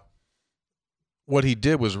about what he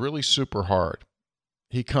did was really super hard.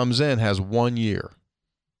 He comes in, has 1 year,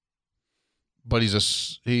 but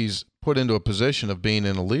he's put into a position of being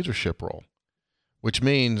in a leadership role, which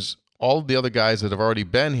means all of the other guys that have already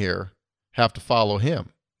been here have to follow him.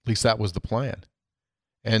 At least that was the plan.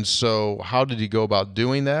 And so how did he go about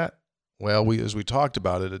doing that? Well, as we talked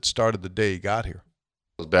about it, it started the day he got here.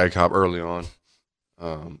 I was bad cop early on.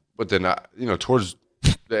 But then, towards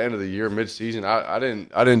the end of the year, mid-season, I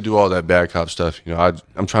didn't do all that bad cop stuff.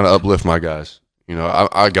 I'm trying to uplift my guys.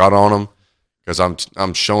 I got on them because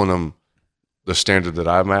I'm showing them the standard that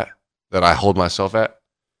I'm at, that I hold myself at,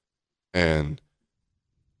 and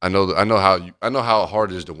I know how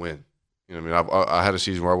hard it is to win. I had a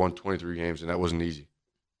season where I won 23 games, and that wasn't easy.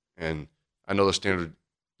 And I know the standard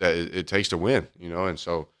that it takes to win. And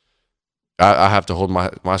so I have to hold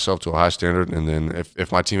myself to a high standard, and then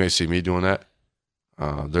if my teammates see me doing that,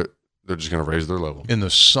 they're just going to raise their level. In the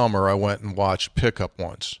summer, I went and watched pickup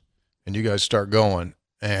once, and you guys start going,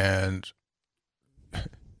 and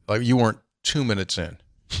like you weren't 2 minutes in,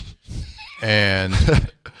 and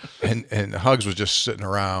Hugs was just sitting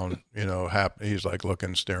around, happy. He's like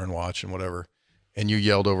looking, staring, watching, whatever, and you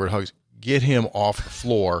yelled over at Hugs, "Get him off the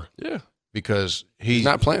floor!" Yeah. Because he's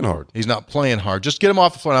not playing hard. He's not playing hard. Just get him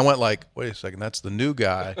off the floor. And I went like, wait a second, that's the new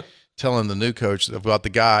guy telling the new coach about the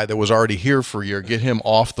guy that was already here for a year. Get him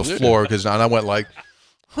off the floor. And I went like,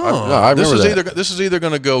 this is either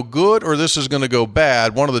going to go good or this is going to go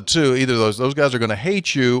bad. One of the two. Either those guys are going to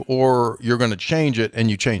hate you or you're going to change it, and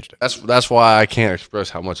you changed it. That's why I can't express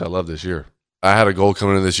how much I love this year. I had a goal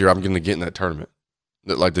coming in this year. I'm going to get in that tournament.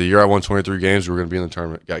 Like the year I won 23 games, we were going to be in the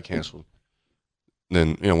tournament. Got canceled.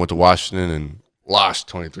 Then, went to Washington and lost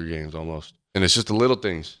 23 games almost. And it's just the little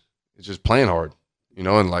things. It's just playing hard,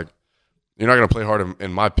 and like, you're not going to play hard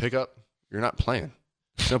in my pickup. You're not playing.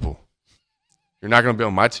 Simple. You're not going to be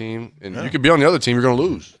on my team, and you could be on the other team. You're going to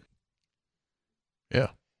lose.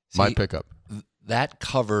 Yeah. My pickup. That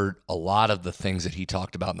covered a lot of the things that he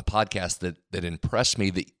talked about in the podcast that impressed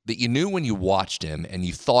me, that you knew when you watched him and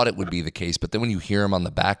you thought it would be the case, but then when you hear him on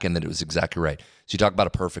the back end that it was exactly right. So you talk about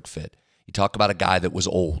a perfect fit. You talk about a guy that was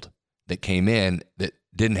old, that came in, that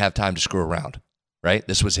didn't have time to screw around, right?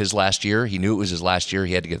 This was his last year. He knew it was his last year.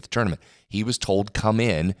 He had to get to the tournament. He was told, come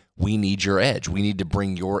in. We need your edge. We need to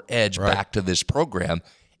bring your edge back to this program.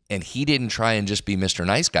 And he didn't try and just be Mr.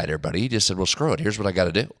 Nice Guy to everybody. He just said, well, screw it. Here's what I got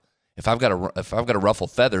to do. If I've got to ruffle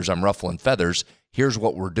feathers, I'm ruffling feathers. Here's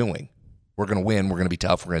what we're doing. We're going to win. We're going to be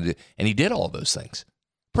tough. We're going to do. And he did all of those things.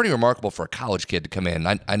 Pretty remarkable for a college kid to come in.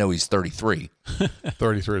 I know he's 33.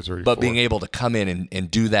 33, 34. But being able to come in and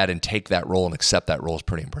do that and take that role and accept that role is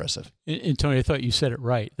pretty impressive. And Tony, I thought you said it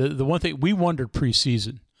right. The one thing we wondered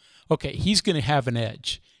preseason, okay, he's going to have an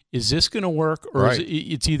edge. Is this going to work, or is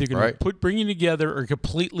it's either going to bring you together or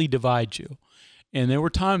completely divide you? And there were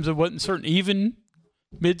times I wasn't certain. Even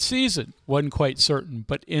mid-season, wasn't quite certain.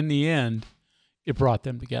 But in the end, it brought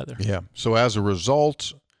them together. Yeah. So as a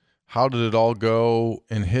result, how did it all go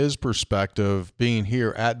in his perspective, being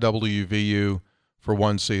here at WVU for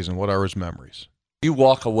one season? What are his memories? You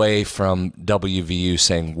walk away from WVU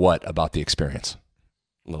saying what about the experience?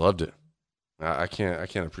 I loved it. I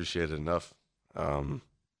can't appreciate it enough. I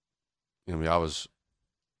was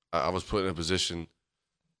put in a position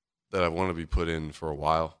that I wanted to be put in for a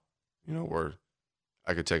while, where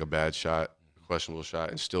I could take a bad shot, a questionable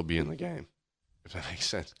shot, and still be in the game. If that makes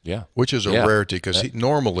sense. Yeah. Which is a rarity, because he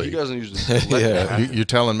normally... He doesn't usually let that. You're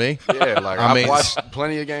telling me? Yeah, like I've watched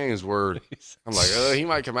plenty of games where I'm like, he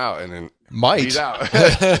might come out, and then he's out.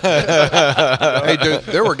 Hey, dude,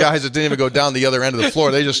 there were guys that didn't even go down the other end of the floor.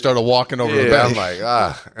 They just started walking over the bench. I'm like,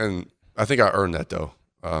 and I think I earned that, though.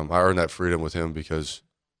 I earned that freedom with him because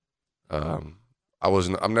I'm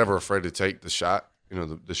never afraid to take the shot,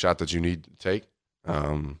 the shot that you need to take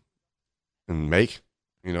and make,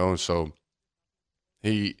 and so...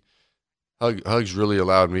 Hugs really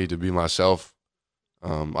allowed me to be myself.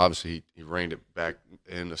 Obviously, he reined it back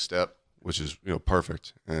in a step, which is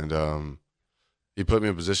perfect. And he put me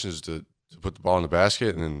in positions to put the ball in the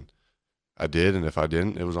basket, and I did. And if I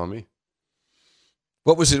didn't, it was on me.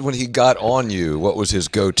 What was it when he got on you? What was his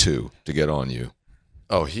go-to to get on you?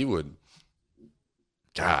 Oh, he would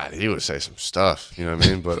say some stuff. You know what I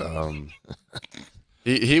mean? But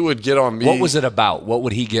He would get on me. What was it about? What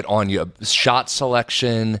would he get on you? Shot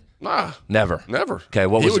selection? Nah, never. Okay,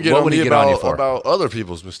 what would he get on you for? About other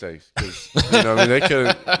people's mistakes. They could. They're not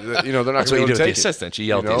going to take it. The assistant. You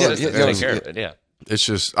yell at the assistant to take care of it. Yeah. It's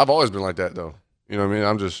just I've always been like that though. You know what I mean?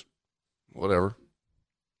 I'm just whatever.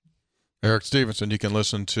 Erik Stevenson, you can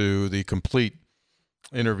listen to the complete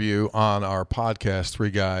interview on our podcast,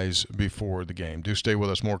 3 Guys Before the Game. Do stay with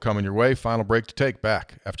us. More coming your way. Final break to take.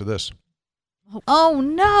 Back after this. Oh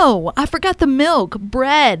no, I forgot the milk,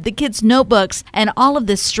 bread, the kids' notebooks, and all of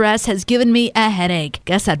this stress has given me a headache.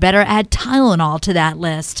 Guess I'd better add Tylenol to that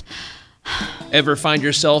list. Ever find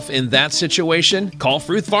yourself in that situation? Call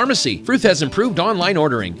Fruth Pharmacy. Fruth has improved online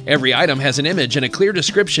ordering. Every item has an image and a clear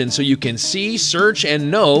description so you can see, search,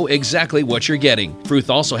 and know exactly what you're getting.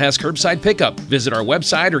 Fruth also has curbside pickup. Visit our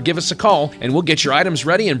website or give us a call and we'll get your items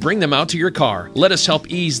ready and bring them out to your car. Let us help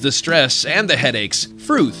ease the stress and the headaches.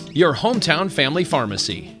 Fruth, your hometown family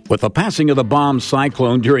pharmacy. With the passing of the bomb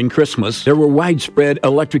cyclone during Christmas, there were widespread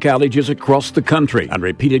electric outages across the country and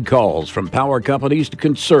repeated calls from power companies to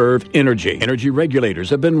conserve energy. Energy regulators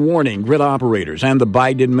have been warning grid operators and the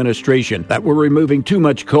Biden administration that we're removing too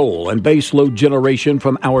much coal and baseload generation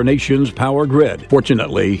from our nation's power grid.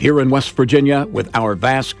 Fortunately, here in West Virginia, with our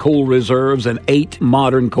vast coal reserves and 8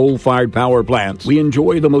 modern coal-fired power plants, we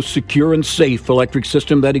enjoy the most secure and safe electric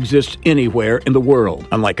system that exists anywhere in the world.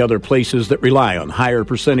 Unlike other places that rely on higher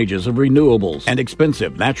percentages of renewables and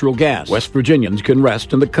expensive natural gas, West Virginians can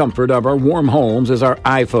rest in the comfort of our warm homes as our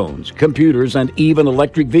iPhones, computers, and even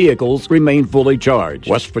electric vehicles remain fully charged.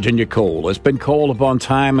 West Virginia Coal has been called upon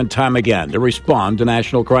time and time again to respond to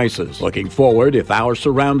national crisis. Looking forward, if our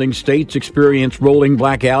surrounding states experience rolling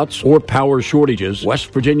blackouts or power shortages,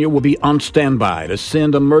 West Virginia will be on standby to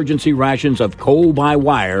send emergency rations of coal by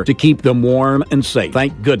wire to keep them warm and safe.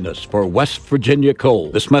 Thank goodness for West Virginia Coal.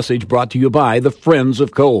 This message brought to you by the Friends of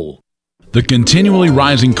Coal. The continually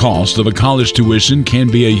rising cost of a college tuition can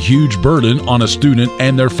be a huge burden on a student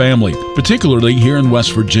and their family, particularly here in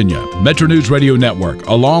West Virginia. Metro News Radio Network,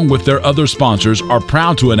 along with their other sponsors, are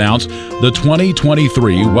proud to announce the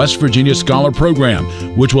 2023 West Virginia Scholar Program,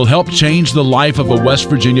 which will help change the life of a West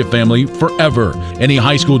Virginia family forever. Any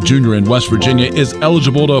high school junior in West Virginia is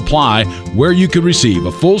eligible to apply, where you could receive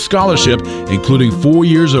a full scholarship, including 4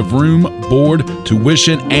 years of room, board,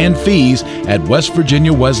 tuition, and fees at West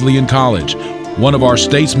Virginia Wesleyan College, one of our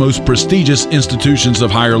state's most prestigious institutions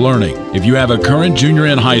of higher learning. If you have a current junior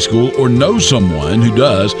in high school or know someone who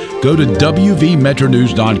does, go to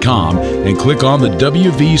wvmetronews.com and click on the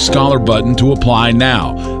WV Scholar button to apply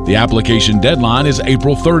now. The application deadline is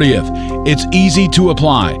April 30th. It's easy to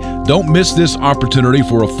apply. Don't miss this opportunity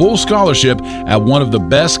for a full scholarship at one of the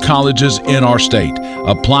best colleges in our state.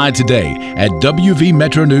 Apply today at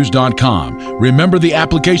wvmetronews.com. Remember, the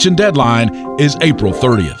application deadline is April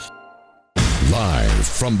 30th. Live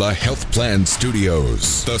from the Health Plan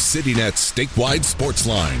Studios, the CityNet statewide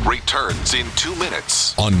Sportsline returns in 2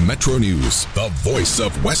 minutes on Metro News, the voice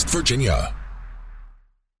of West Virginia.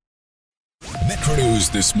 Metro News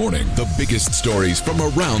this morning, the biggest stories from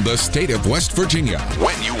around the state of West Virginia,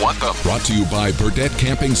 when you want them. Brought to you by Burdett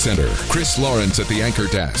Camping Center. Chris Lawrence at the anchor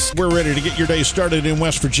desk. We're ready to get your day started in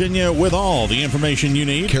West Virginia with all the information you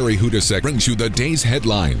need. Carrie Hudasek brings you the day's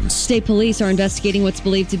headlines. State police are investigating what's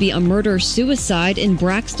believed to be a murder-suicide in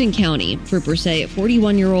Braxton County. Troopers say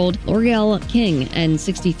 41-year-old Oriel King and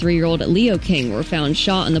 63-year-old Leo King were found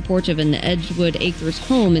shot on the porch of an Edgewood Acres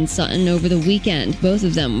home in Sutton over the weekend. Both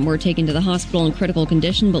of them were taken to the hospital in critical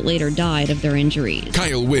condition, but later died of their injuries.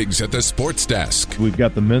 Kyle Wiggs at the sports desk. We've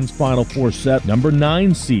got the men's Final Four set. Number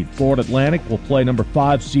 9 seed Florida Atlantic will play number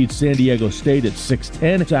 5 seed San Diego State at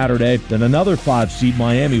 6:10 Saturday. Then another 5 seed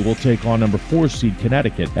Miami will take on number 4 seed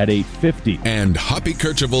Connecticut at 8:50. And Hoppy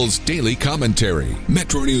Kercheval's daily commentary.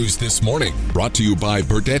 Metro News this morning, brought to you by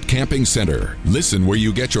Burdett Camping Center. Listen where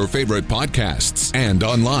you get your favorite podcasts and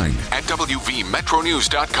online at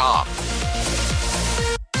wvmetronews.com.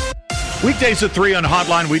 Weekdays at 3 on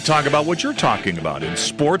Hotline, we talk about what you're talking about in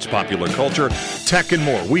sports, popular culture, tech, and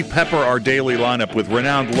more. We pepper our daily lineup with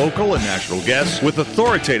renowned local and national guests with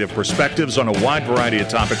authoritative perspectives on a wide variety of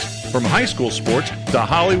topics, from high school sports to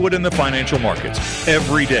Hollywood and the financial markets.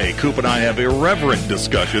 Every day, Coop and I have irreverent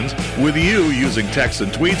discussions with you using texts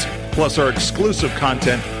and tweets, plus our exclusive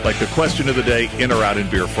content like the question of the day, In or Out in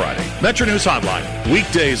Beer Friday. Metro News Hotline,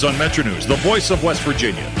 weekdays on Metro News, the voice of West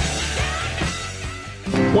Virginia.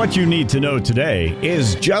 What you need to know today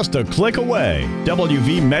is just a click away.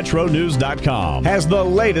 WVMetroNews.com has the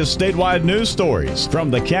latest statewide news stories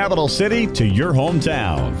from the capital city to your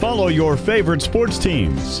hometown. Follow your favorite sports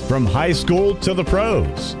teams from high school to the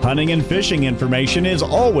pros. Hunting and fishing information is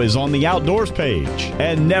always on the outdoors page.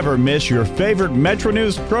 And never miss your favorite Metro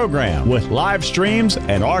News program with live streams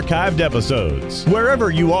and archived episodes.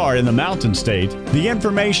 Wherever you are in the Mountain State, the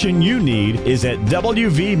information you need is at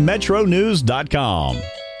WVMetroNews.com.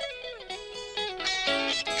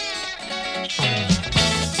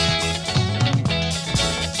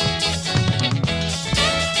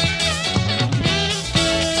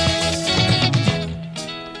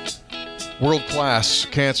 World-class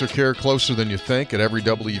cancer care closer than you think. At every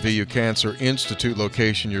WVU Cancer Institute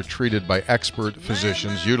location, you're treated by expert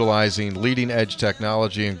physicians utilizing leading-edge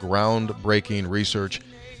technology and groundbreaking research.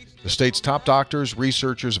 The state's top doctors,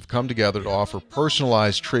 researchers have come together to offer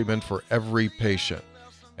personalized treatment for every patient.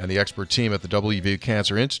 And the expert team at the WVU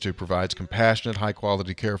Cancer Institute provides compassionate,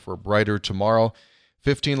 high-quality care for a brighter tomorrow.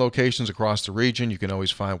 15 locations across the region. You can always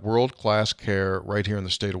find world-class care right here in the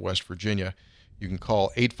state of West Virginia. You can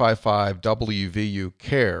call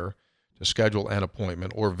 855-WVU-CARE to schedule an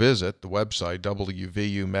appointment or visit the website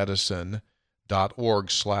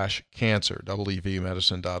wvumedicine.org/cancer,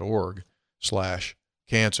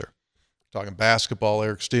 wvumedicine.org/cancer. Talking basketball,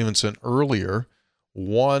 Erik Stevenson earlier,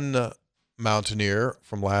 one Mountaineer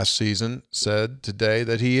from last season said today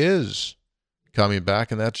that he is coming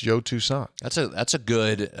back, and that's Joe Toussaint. That's a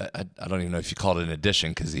good, I don't even know if you call it an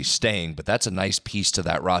addition because he's staying, but that's a nice piece to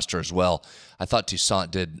that roster as well. I thought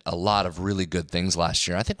Toussaint did a lot of really good things last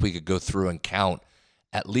year. I think we could go through and count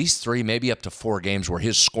at least 3, maybe up to 4 games where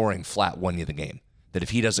his scoring flat won you the game. That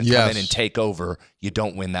if he doesn't come in and take over, you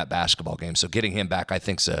don't win that basketball game. So getting him back, I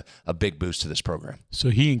think, is a big boost to this program. So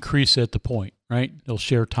he increased at the point, right? They'll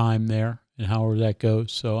share time there and however that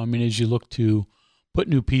goes. So, I mean, as you look to put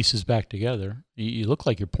new pieces back together, you look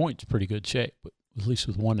like your point's pretty good shape, at least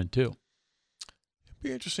with 1 and 2. It'd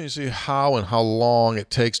be interesting to see how and how long it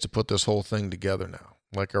takes to put this whole thing together now.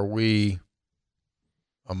 Like, are we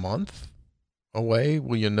a month away?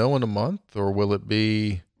 Will you know in a month? Or will it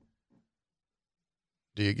be,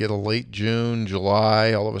 do you get a late June,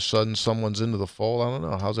 July, all of a sudden someone's into the fold? I don't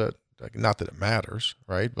know. How's that? Not that it matters,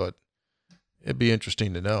 right? But it'd be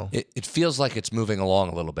interesting to know. It feels like it's moving along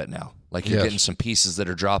a little bit now. Like you're getting some pieces that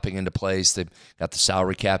are dropping into place. They've got the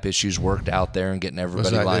salary cap issues worked out there and getting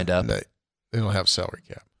everybody lined up. They don't have salary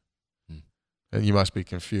cap. And you must be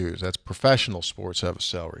confused. That's professional sports have a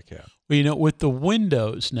salary cap. Well, you know, with the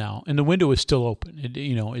windows now, and the window is still open.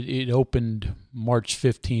 It opened March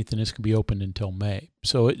 15th, and it's going to be open until May.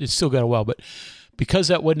 So it's still got a while. But because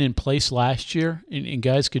that wasn't in place last year, and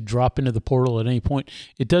guys could drop into the portal at any point,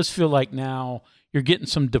 it does feel like now you're getting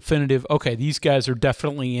some definitive, okay, these guys are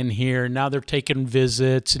definitely in here. Now they're taking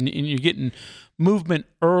visits, and you're getting movement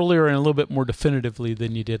earlier and a little bit more definitively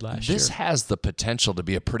than you did last year. This has the potential to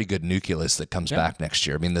be a pretty good nucleus that comes back next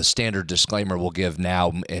year. I mean, the standard disclaimer we'll give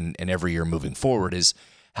now and every year moving forward is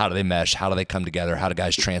how do they mesh? How do they come together? How do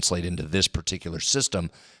guys translate into this particular system?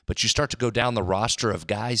 But you start to go down the roster of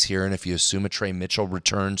guys here, and if you assume a Trey Mitchell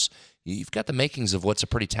returns, you've got the makings of what's a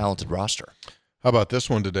pretty talented roster. How about this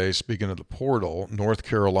one today? Speaking of the portal, North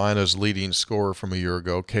Carolina's leading scorer from a year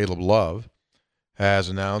ago, Caleb Love, has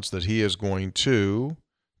announced that he is going to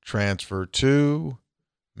transfer to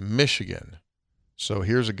Michigan. So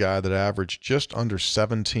here's a guy that averaged just under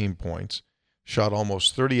 17 points, shot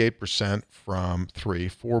almost 38% from 3,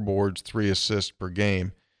 4 boards, 3 assists per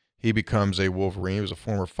game. He becomes a Wolverine. He was a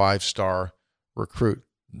former 5-star recruit.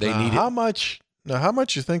 How much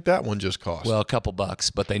you think that one just cost? Well, a couple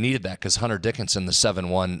bucks, but they needed that because Hunter Dickinson, the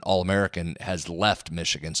 7-1 All-American, has left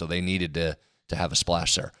Michigan, so they needed to have a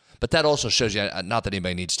splash there. But that also shows you, not that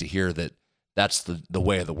anybody needs to hear that that's the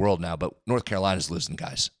way of the world now, but North Carolina's losing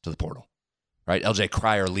guys to the portal, right? LJ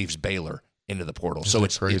Cryer leaves Baylor into the portal. So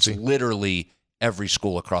it's literally every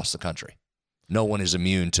school across the country. No one is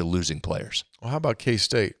immune to losing players. Well, how about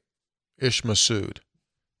K-State? Ish Massoud,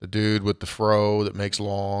 the dude with the fro that makes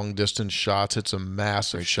long-distance shots, hits some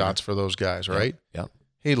massive shots for those guys, right? Yeah.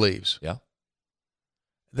 He leaves. Yeah.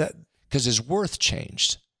 Because his worth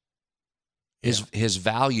changed. His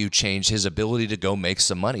value changed. His ability to go make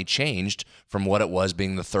some money changed from what it was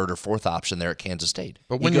being the 3rd or 4th option there at Kansas State.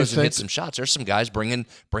 But when he goes and hits some shots, there's some guys bringing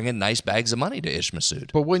nice bags of money to Ish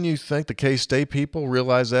Massoud. But when you think the K-State people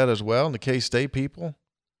realize that as well, and the K-State people,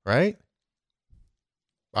 right?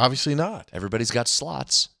 Obviously not. Everybody's got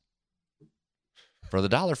slots. For the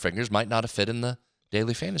dollar figures, might not have fit in the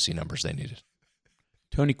daily fantasy numbers they needed.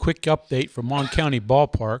 Tony, quick update from Mon County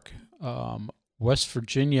Ballpark. West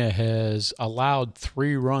Virginia has allowed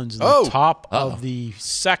 3 runs in the top of the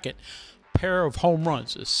second. Pair of home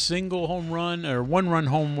runs, a single home run or 1-run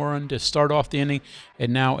home run to start off the inning,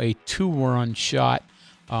 and now a 2-run shot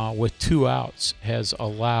with 2 outs has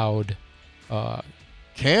allowed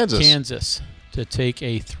Kansas to take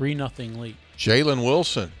a 3-0 lead. Jalen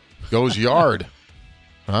Wilson goes yard.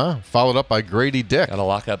 Followed up by Grady Dick. Got to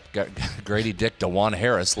lock up Grady Dick to Juan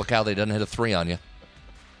Harris. Look how they didn't hit a 3 on you.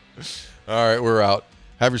 All right, we're out.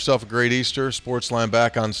 Have yourself a great Easter. Sportsline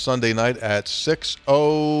back on Sunday night at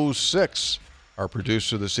 6:06. Our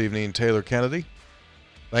producer this evening, Taylor Kennedy.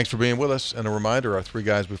 Thanks for being with us. And a reminder, our 3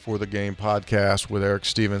 Guys Before the Game podcast with Erik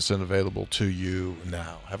Stevenson available to you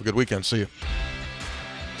now. Have a good weekend. See you.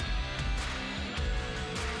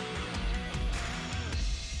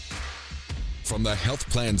 From the Health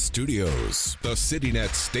Plan Studios, the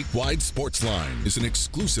CityNet Statewide Sportsline is an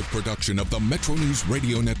exclusive production of the Metro News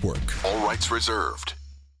Radio Network. All rights reserved.